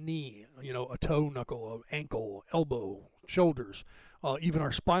 a knee, a toe knuckle, an ankle, elbow, shoulders, even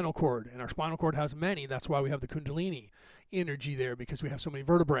our spinal cord. And our spinal cord has many. That's why we have the Kundalini energy there, because we have so many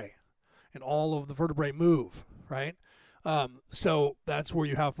vertebrae. And all of the vertebrae move, right? So that's where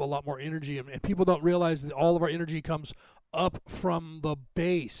you have a lot more energy. And people don't realize that all of our energy comes up from the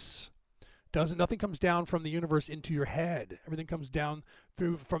base. Nothing comes down from the universe into your head. Everything comes down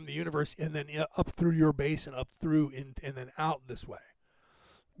from the universe and then up through your base and up through and then out this way.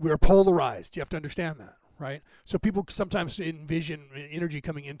 We're polarized. You have to understand that, right? So people sometimes envision energy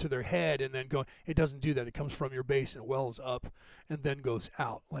coming into their head and then going. It doesn't do that. It comes from your base and wells up and then goes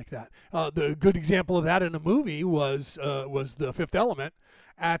out like that. The good example of that in a movie was The Fifth Element.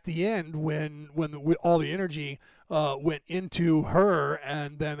 At the end, when all the energy went into her,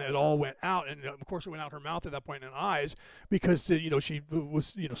 and then it all went out, and of course it went out her mouth at that point and eyes, because she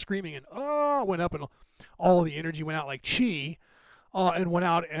was screaming and went up, and all the energy went out like chi, and went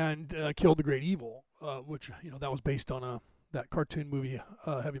out and killed the great evil, which that was based on that cartoon movie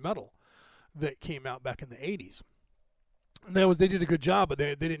Heavy Metal that came out back in the 80s. And they did a good job, but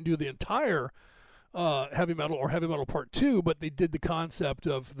they didn't do the entire Heavy Metal or Heavy Metal Part 2, but they did the concept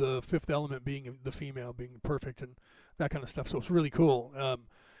of the fifth element being the female being perfect and that kind of stuff. So it's really cool.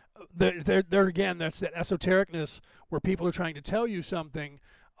 There again, that's that esotericness where people are trying to tell you something,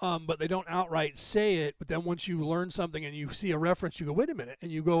 but they don't outright say it. But then once you learn something and you see a reference, you go, wait a minute,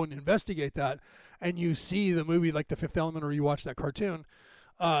 and you go and investigate that, and you see the movie like The Fifth Element, or you watch that cartoon,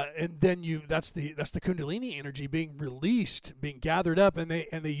 and then that's the Kundalini energy being released, being gathered up, and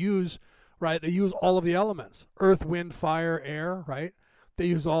they use. Right, they use all of the elements: earth, wind, fire, air. Right, they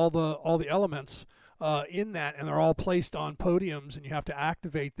use all the elements in that, and they're all placed on podiums, and you have to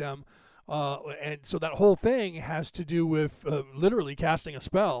activate them. And so that whole thing has to do with literally casting a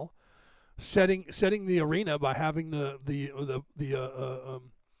spell, setting the arena by having the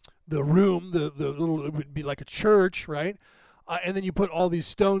room, the little, it would be like a church, right? And then you put all these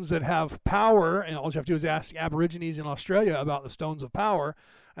stones that have power, and all you have to do is ask Aborigines in Australia about the stones of power,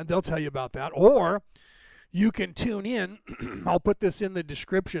 and they'll tell you about that. Or you can tune in. I'll put this in the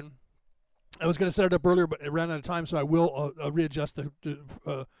description. I was going to set it up earlier, but it ran out of time, so I will readjust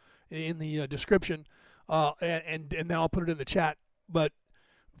in the description, and then I'll put it in the chat. But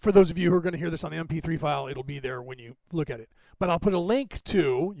For those of you who are going to hear this on the MP3 file, it'll be there when you look at it. But I'll put a link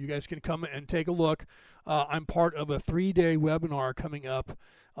to, you guys can come and take a look. I'm part of a 3-day webinar coming up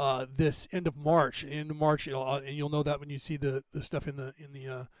this end of March. And you'll know that when you see the stuff in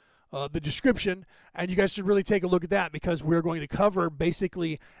the description. And you guys should really take a look at that, because we're going to cover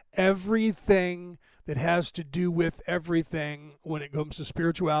basically everything that has to do with everything when it comes to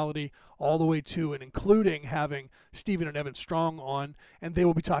spirituality, all the way to and including having Stephen and Evan Strong on, and they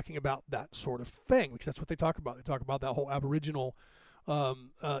will be talking about that sort of thing, because that's what they talk about. They talk about that whole Aboriginal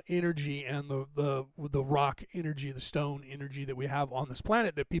energy and the rock energy, the stone energy that we have on this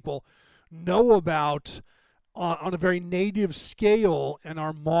planet that people know about on a very native scale, and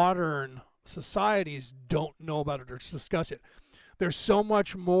our modern societies don't know about it or discuss it. There's so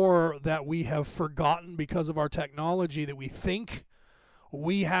much more that we have forgotten because of our technology, that we think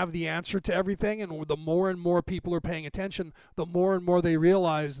we have the answer to everything, and the more and more people are paying attention, the more and more they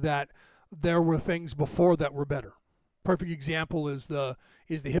realize that there were things before that were better. Perfect example is the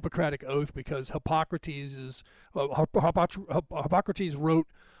Hippocratic Oath, because Hippocrates wrote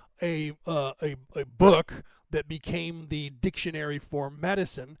a book that became the dictionary for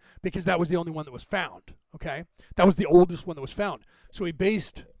medicine, because that was the only one that was found. Okay, that was the oldest one that was found. So he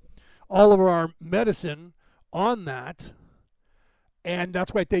based all of our medicine on that, and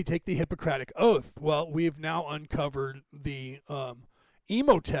that's why they take the Hippocratic Oath. Well, we've now uncovered the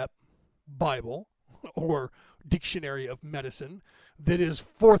Imhotep Bible, or dictionary of medicine, that is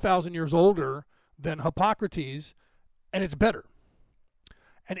 4,000 years older than Hippocrates, and it's better.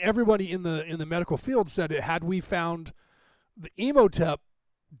 And everybody in the medical field said that had we found the Imhotep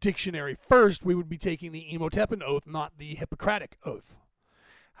dictionary first, we would be taking the Imhotepan Oath, not the Hippocratic Oath.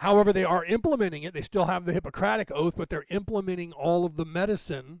 However, they are implementing it. They still have the Hippocratic Oath, but they're implementing all of the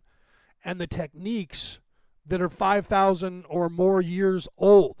medicine and the techniques that are 5,000 or more years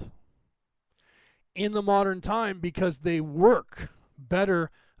old in the modern time, because they work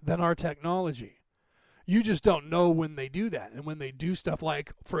better than our technology. You just don't know when they do that. And when they do stuff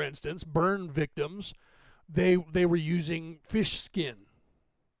like, for instance, burn victims, they were using fish skin.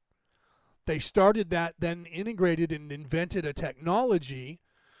 They started that, then integrated and invented a technology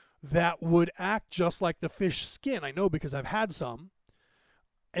that would act just like the fish skin. I know, because I've had some.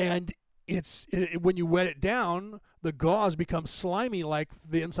 And when you wet it down, the gauze becomes slimy like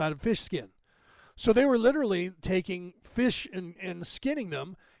the inside of fish skin. So they were literally taking fish and skinning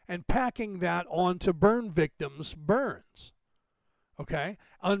them and packing that onto burn victims' burns. Okay?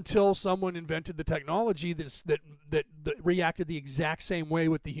 Until someone invented the technology that reacted the exact same way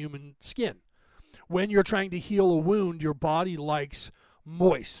with the human skin. When you're trying to heal a wound, your body likes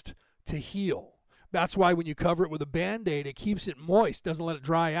moist to heal. That's why when you cover it with a Band-Aid, it keeps it moist, doesn't let it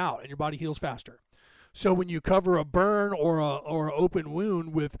dry out, and your body heals faster. So when you cover a burn or an open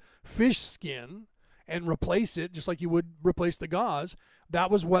wound with fish skin and replace it, just like you would replace the gauze,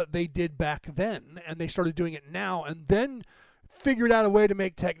 that was what they did back then, and they started doing it now, and then figured out a way to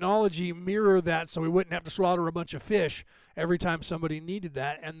make technology mirror that, so we wouldn't have to slaughter a bunch of fish every time somebody needed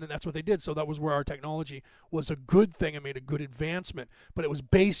that, and then that's what they did. So that was where our technology was a good thing and made a good advancement, but it was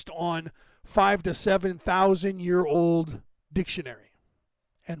based on 5,000 to 7,000 year old dictionary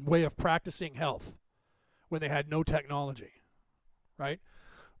and way of practicing health when they had no technology, right?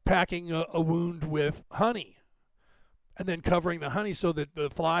 Packing a wound with honey and then covering the honey so that the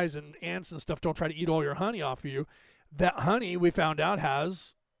flies and ants and stuff don't try to eat all your honey off of you. That honey, we found out,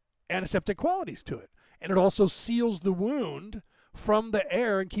 has antiseptic qualities to it. And it also seals the wound from the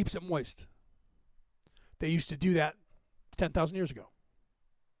air and keeps it moist. They used to do that 10,000 years ago.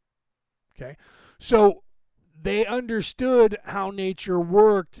 Okay? So they understood how nature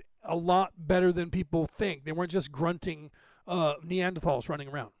worked a lot better than people think. They weren't just grunting Neanderthals running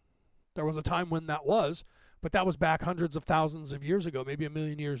around. There was a time when that was, but that was back hundreds of thousands of years ago, maybe 1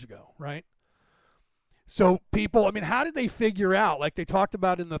 million years ago, right? So people, I mean, how did they figure out, like they talked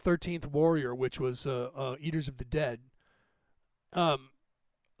about in the 13th Warrior, which was Eaters of the Dead,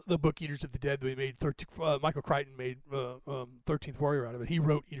 the book Eaters of the Dead, they made Michael Crichton made 13th Warrior out of it. He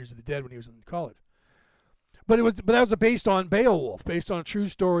wrote Eaters of the Dead when he was in college. But that was based on Beowulf, based on a true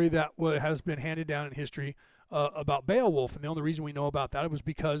story that has been handed down in history about Beowulf. And the only reason we know about that was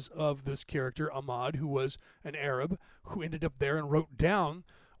because of this character, Ahmad, who was an Arab, who ended up there and wrote down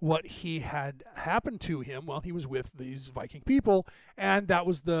what he had happened to him while he was with these Viking people, and that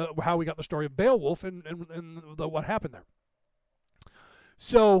was how we got the story of Beowulf and what happened there.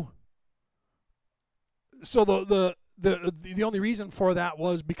 So the only reason for that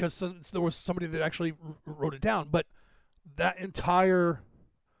was because there was somebody that actually wrote it down, but that entire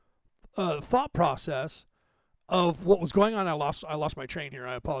thought process of what was going on. I lost my train here.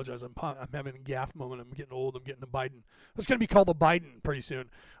 I apologize. I'm having a gaffe moment. I'm getting old. I'm getting to Biden. It's going to be called the Biden pretty soon.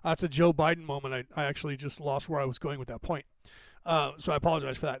 It's a Joe Biden moment. I actually just lost where I was going with that point. So I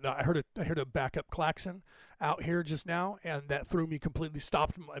apologize for that. No, I heard a backup klaxon out here just now, and that threw me completely.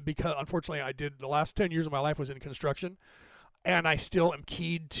 Stopped because unfortunately the last 10 years of my life was in construction, and I still am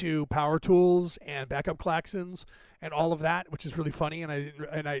keyed to power tools and backup klaxons and all of that, which is really funny. And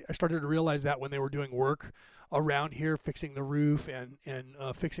I started to realize that when they were doing work around here, fixing the roof and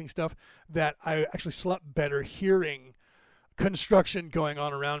fixing stuff, that I actually slept better hearing construction going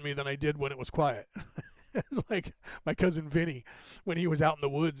on around me than I did when it was quiet. It's like my cousin Vinny when he was out in the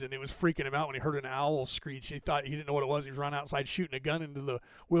woods, and it was freaking him out when he heard an owl screech. He thought he didn't know what it was. He was running outside shooting a gun into the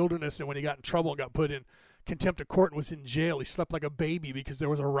wilderness, and when he got in trouble and got put in contempt of court and was in jail, he slept like a baby because there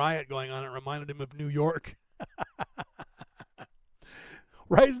was a riot going on. It reminded him of New York.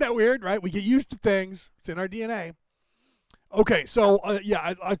 Right? Isn't that weird, right? We get used to things. It's in our DNA. Okay, so,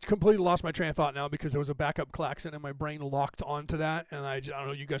 I completely lost my train of thought now because there was a backup klaxon and my brain locked onto that, and I don't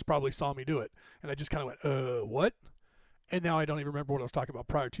know, you guys probably saw me do it. And I just kind of went, what? And now I don't even remember what I was talking about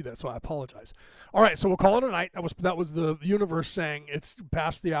prior to that, so I apologize. All right, so we'll call it a night. That was the universe saying it's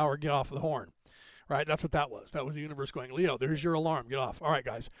past the hour, get off the horn. Right? That's what that was. That was the universe going, Leo, there's your alarm. Get off. All right,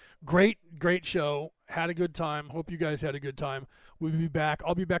 guys. Great show. Had a good time. Hope you guys had a good time. We'll be back.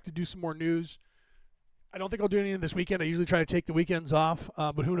 I'll be back to do some more news. I don't think I'll do anything this weekend. I usually try to take the weekends off,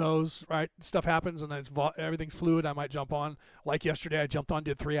 but who knows, right? Stuff happens, and everything's fluid. I might jump on. Like yesterday, I jumped on,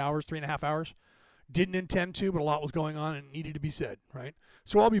 did 3.5 hours. Didn't intend to, but a lot was going on and needed to be said, right?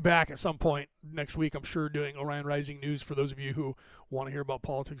 So I'll be back at some point next week, I'm sure, doing Orion Rising News for those of you who want to hear about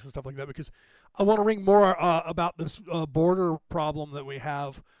politics and stuff like that, because I want to ring more about this border problem that we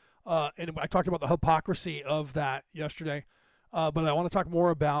have. And I talked about the hypocrisy of that yesterday, but I want to talk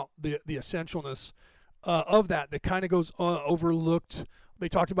more about the essentialness of that kind of goes overlooked. They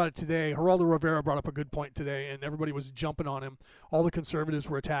talked about it today. Geraldo Rivera brought up a good point today, and everybody was jumping on him. All the conservatives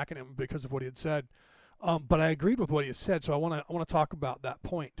were attacking him because of what he had said. But I agreed with what he had said, so I want to talk about that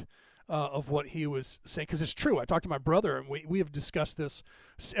point of what he was saying, because it's true. I talked to my brother, and we have discussed this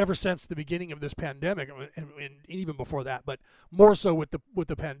ever since the beginning of this pandemic, and even before that, but more so with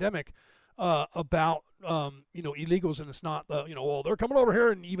the pandemic, about illegals, and it's not well, they're coming over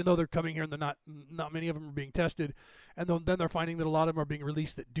here, and even though they're coming here and they're not many of them are being tested, and then they're finding that a lot of them are being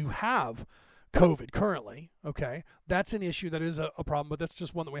released that do have COVID currently. Okay, that's an issue, that is a problem, but that's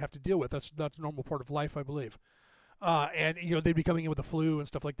just one that we have to deal with. That's a normal part of life, I believe. And they'd be coming in with the flu and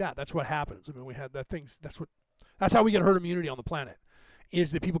stuff like that. That's what happens. I mean, we had that's how we get herd immunity on the planet,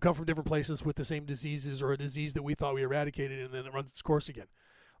 is that people come from different places with the same diseases, or a disease that we thought we eradicated, and then it runs its course again.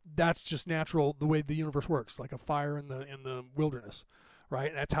 That's just natural, the way the universe works, like a fire in the wilderness, right?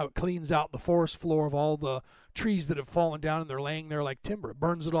 And that's how it cleans out the forest floor of all the trees that have fallen down and they're laying there like timber. It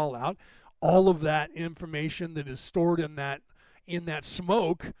burns it all out. All of that information that is stored in that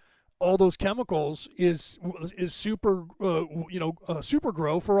smoke, all those chemicals is super super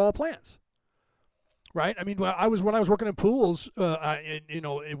grow for all plants, right? I mean, when I was working in pools, we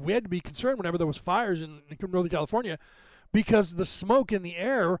had to be concerned whenever there was fires in Northern California, because the smoke in the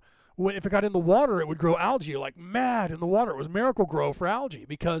air, if it got in the water, it would grow algae like mad in the water. It was miracle grow for algae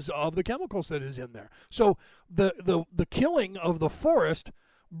because of the chemicals that is in there. So the killing of the forest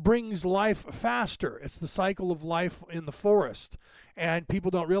brings life faster. It's the cycle of life in the forest, and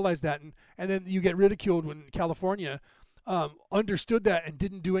people don't realize that. And then you get ridiculed when California understood that and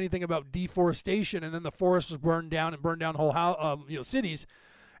didn't do anything about deforestation, and then the forest was burned down whole cities.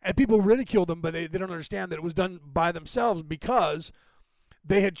 And people ridiculed them, but they don't understand that it was done by themselves because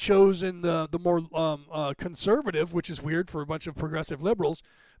they had chosen the more conservative, which is weird for a bunch of progressive liberals,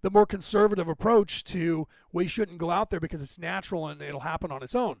 the more conservative approach to, we shouldn't go out there because it's natural and it'll happen on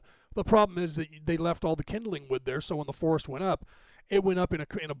its own. The problem is that they left all the kindling wood there, so when the forest went up, it went up in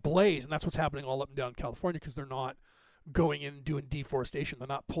a blaze, and that's what's happening all up and down California, because they're not going in and doing deforestation. They're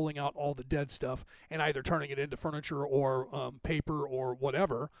not pulling out all the dead stuff and either turning it into furniture or paper or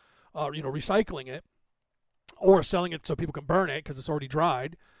whatever, recycling it or selling it so people can burn it because it's already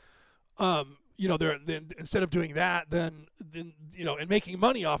dried. They're instead of doing that, then and making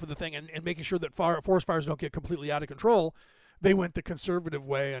money off of the thing and making sure that forest fires don't get completely out of control, they went the conservative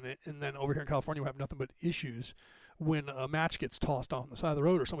way, and then over here in California we have nothing but issues when a match gets tossed on the side of the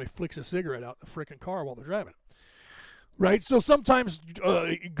road or somebody flicks a cigarette out the frickin' car while they're driving. Right, so sometimes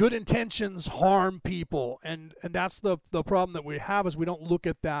good intentions harm people, and that's the problem that we have, is we don't look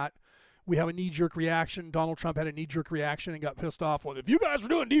at that. We have a knee-jerk reaction. Donald Trump had a knee-jerk reaction and got pissed off. Well, if you guys were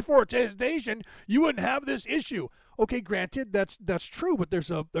doing deforestation, you wouldn't have this issue. Okay, granted, that's true, but there's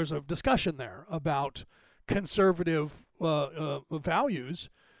a discussion there about conservative values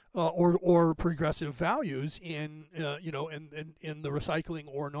or progressive values in in the recycling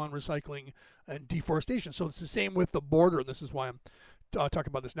or non-recycling and deforestation. So it's the same with the border, and this is why I'm talking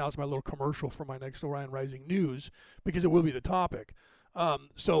about this now. It's my little commercial for my next Orion Rising news, because it will be the topic.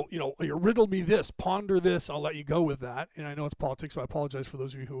 So, you riddled me this, ponder this, I'll let you go with that. And I know it's politics, so I apologize for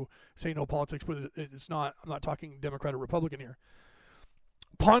those of you who say no politics, but it's not. I'm not talking Democrat or Republican here.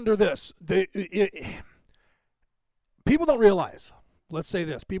 Ponder this. People don't realize, let's say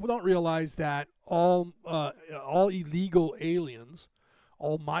this, people don't realize that all illegal aliens,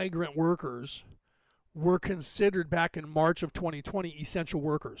 all migrant workers were considered back in March of 2020 essential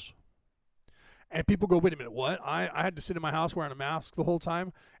workers. And people go, wait a minute, what? I had to sit in my house wearing a mask the whole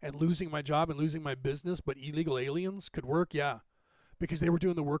time and losing my job and losing my business, but illegal aliens could work? Yeah, because they were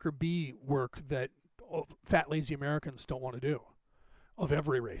doing the worker bee work that fat, lazy Americans don't want to do, of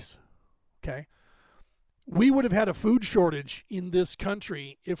every race, okay? We would have had a food shortage in this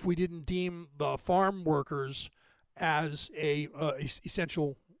country if we didn't deem the farm workers as a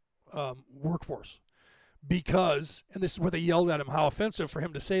essential workforce. Because, and this is where they yelled at him, how offensive for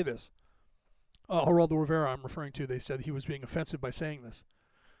him to say this. Geraldo Rivera, I'm referring to, they said he was being offensive by saying this.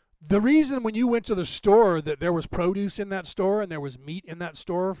 The reason when you went to the store that there was produce in that store and there was meat in that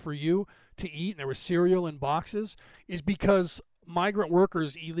store for you to eat and there was cereal in boxes is because migrant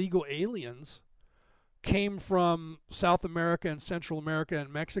workers, illegal aliens, came from South America and Central America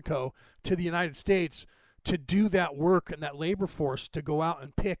and Mexico to the United States to do that work and that labor force to go out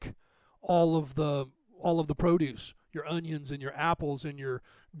and pick all of the produce, your onions and your apples and your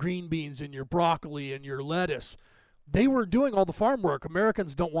green beans and your broccoli and your lettuce. They were doing all the farm work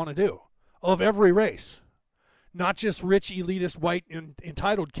Americans don't want to do, of every race, not just rich, elitist, white, and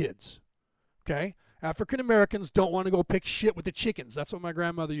entitled kids. Okay? African Americans don't want to go pick shit with the chickens. That's what my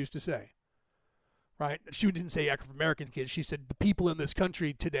grandmother used to say. Right? She didn't say African American kids. She said the people in this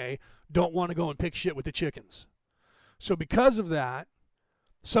country today don't want to go and pick shit with the chickens. So because of that,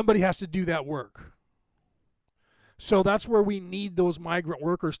 somebody has to do that work. So that's where we need those migrant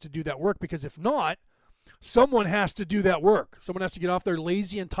workers to do that work, because if not, someone has to do that work. Someone has to get off their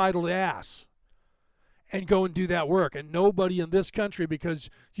lazy, entitled ass and go and do that work. And nobody in this country, because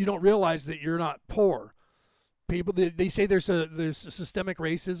you don't realize that you're not poor. People, they say there's a systemic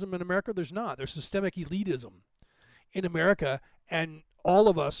racism in America. There's not. There's systemic elitism in America, and all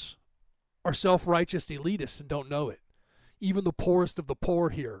of us are self-righteous elitists and don't know it. Even the poorest of the poor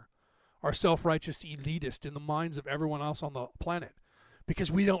here are self-righteous elitist in the minds of everyone else on the planet,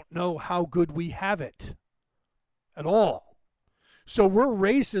 because we don't know how good we have it at all. So we're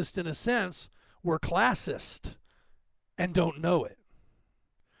racist in a sense, we're classist and don't know it.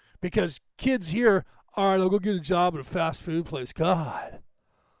 Because kids here, all right, I'll go get a job at a fast food place. God.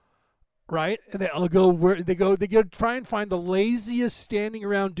 Right? And they'll go where they go try and find the laziest standing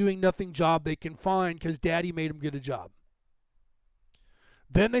around doing nothing job they can find because daddy made them get a job.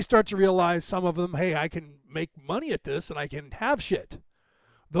 Then they start to realize, some of them, hey, I can make money at this and I can have shit.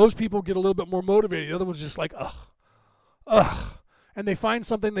 Those people get a little bit more motivated. The other one's just like, ugh. And they find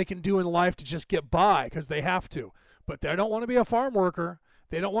something they can do in life to just get by because they have to. But they don't want to be a farm worker.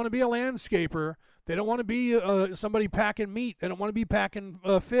 They don't want to be a landscaper. They don't want to be somebody packing meat. They don't want to be packing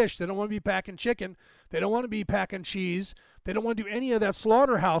fish. They don't want to be packing chicken. They don't want to be packing cheese. They don't want to do any of that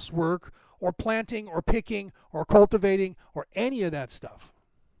slaughterhouse work or planting or picking or cultivating or any of that stuff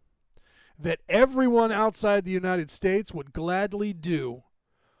that everyone outside the United States would gladly do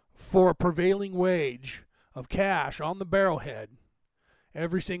for a prevailing wage of cash on the barrelhead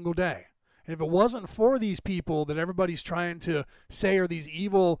every single day. And if it wasn't for these people that everybody's trying to say are these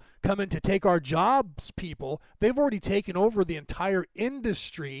evil come in to take our jobs people, they've already taken over the entire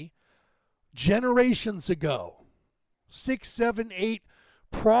industry generations ago. 6, 7, 8,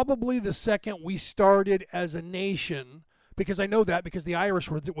 probably the second we started as a nation, because I know that because the Irish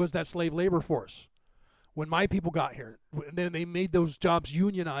was that slave labor force. When my people got here, and then they made those jobs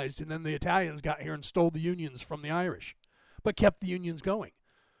unionized, and then the Italians got here and stole the unions from the Irish, but kept the unions going.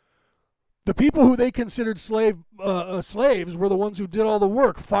 The people who they considered slaves were the ones who did all the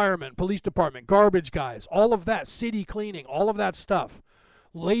work. Firemen, police department, garbage guys, all of that, city cleaning, all of that stuff.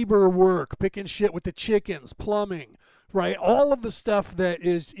 Labor work, picking shit with the chickens, plumbing, right? All of the stuff that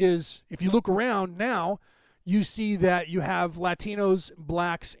is if you look around now, you see that you have Latinos,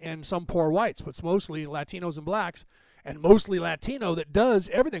 blacks, and some poor whites, but it's mostly Latinos and blacks, and mostly Latino that does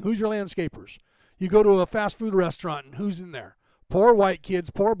everything. Who's your landscapers? You go to a fast food restaurant, and who's in there? Poor white kids,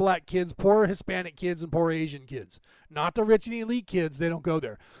 poor black kids, poor Hispanic kids, and poor Asian kids. Not the rich and the elite kids. They don't go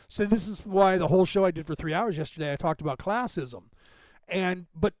there. So this is why the whole show I did for 3 hours yesterday, I talked about classism.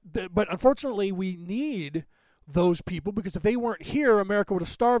 But unfortunately, we need those people, because if they weren't here, America would have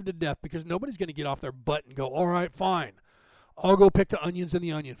starved to death, because nobody's going to get off their butt and go, all right, fine, I'll go pick the onions in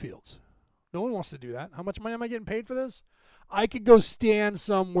the onion fields. No one wants to do that. How much money am I getting paid for this? I could go stand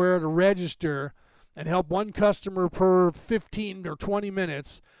somewhere to register and help one customer per 15 or 20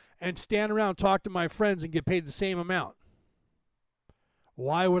 minutes and stand around, talk to my friends, and get paid the same amount.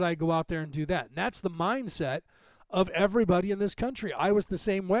 Why would I go out there and do that? And that's the mindset of everybody in this country. I was the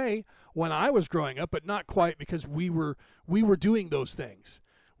same way when I was growing up, but not quite, because we were doing those things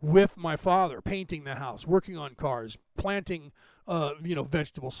with my father, painting the house, working on cars, planting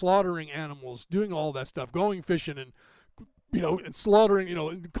vegetables, slaughtering animals, doing all that stuff, going fishing, and and slaughtering,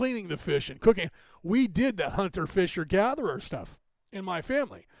 and cleaning the fish and cooking. We did that hunter, fisher, gatherer stuff in my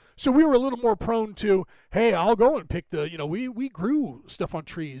family. So we were a little more prone to, hey, I'll go and pick we grew stuff on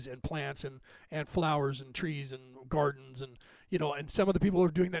trees and plants and flowers and trees and gardens, and and some of the people are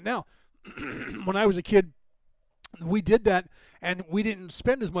doing that now. When I was a kid, we did that, and we didn't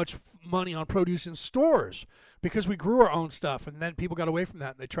spend as much money on produce in stores because we grew our own stuff. And then people got away from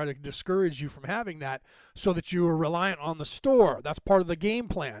that, and they try to discourage you from having that so that you are reliant on the store. That's part of the game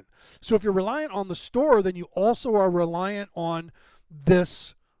plan. So if you're reliant on the store, then you also are reliant on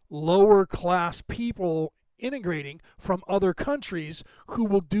this lower class people integrating from other countries who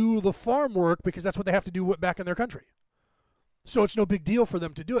will do the farm work because that's what they have to do back in their country. So it's no big deal for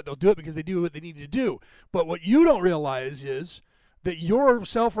them to do it. They'll do it because they do what they need to do. But what you don't realize is that you're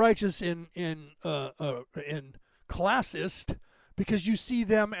self-righteous and classist because you see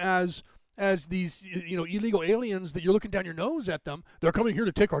them as these illegal aliens, that you're looking down your nose at them. They're coming here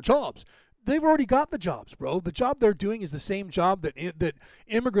to take our jobs. They've already got the jobs, bro. The job they're doing is the same job that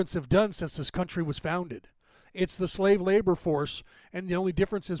immigrants have done since this country was founded. It's the slave labor force, and the only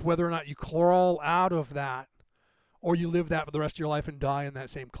difference is whether or not you crawl out of that or you live that for the rest of your life and die in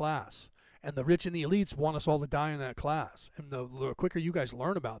that same class. And the rich and the elites want us all to die in that class. And the quicker you guys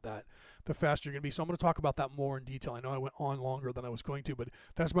learn about that, the faster you're going to be. So I'm going to talk about that more in detail. I know I went on longer than I was going to, but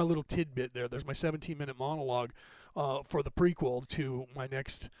that's my little tidbit there. There's my 17-minute monologue for the prequel to my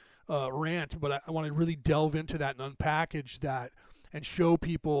next rant. But I want to really delve into that and unpackage that and show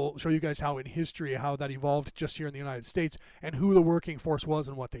you guys how in history, how that evolved just here in the United States, and who the working force was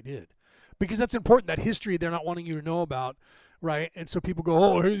and what they did. Because that's important, that history they're not wanting you to know about, right? And so people go,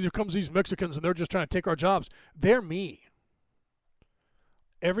 oh, here comes these Mexicans, and they're just trying to take our jobs. They're me.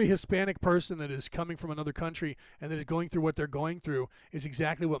 Every Hispanic person that is coming from another country and that is going through what they're going through is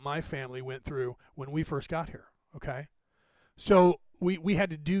exactly what my family went through when we first got here, okay? So we had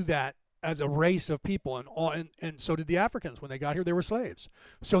to do that as a race of people, and so did the Africans. When they got here, they were slaves.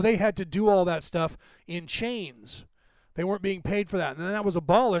 So they had to do all that stuff in chains. They weren't being paid for that. And then that was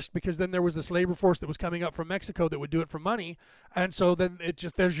abolished because then there was this labor force that was coming up from Mexico that would do it for money. And so then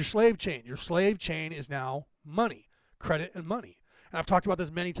there's your slave chain. Your slave chain is now money, credit and money. And I've talked about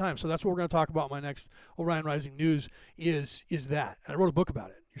this many times. So that's what we're going to talk about in my next Orion Rising News is that. And I wrote a book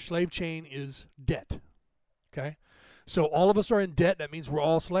about it. Your slave chain is debt. Okay? So all of us are in debt. That means we're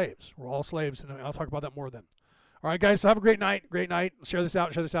all slaves. We're all slaves. And I'll talk about that more then. All right, guys. So have a great night. Great night. Share this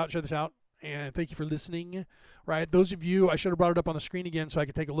out. Share this out. Share this out. And thank you for listening. Right, those of you, I should have brought it up on the screen again so I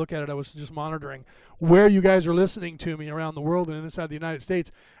could take a look at it. I was just monitoring where you guys are listening to me around the world and inside the United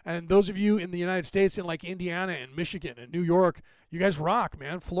States. And those of you in the United States, in like Indiana and Michigan and New York, you guys rock,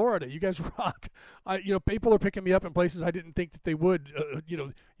 man. Florida, you guys rock. People are picking me up in places I didn't think that they would.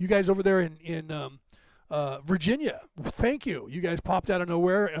 You guys over there in Virginia, thank you. You guys popped out of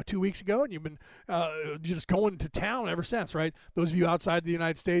nowhere 2 weeks ago, and you've been just going to town ever since, right? Those of you outside the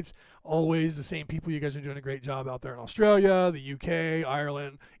United States, always the same people. You guys are doing a great job out there in Australia, the UK,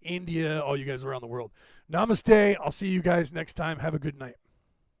 Ireland, India, all you guys around the world. Namaste. I'll see you guys next time. Have a good night.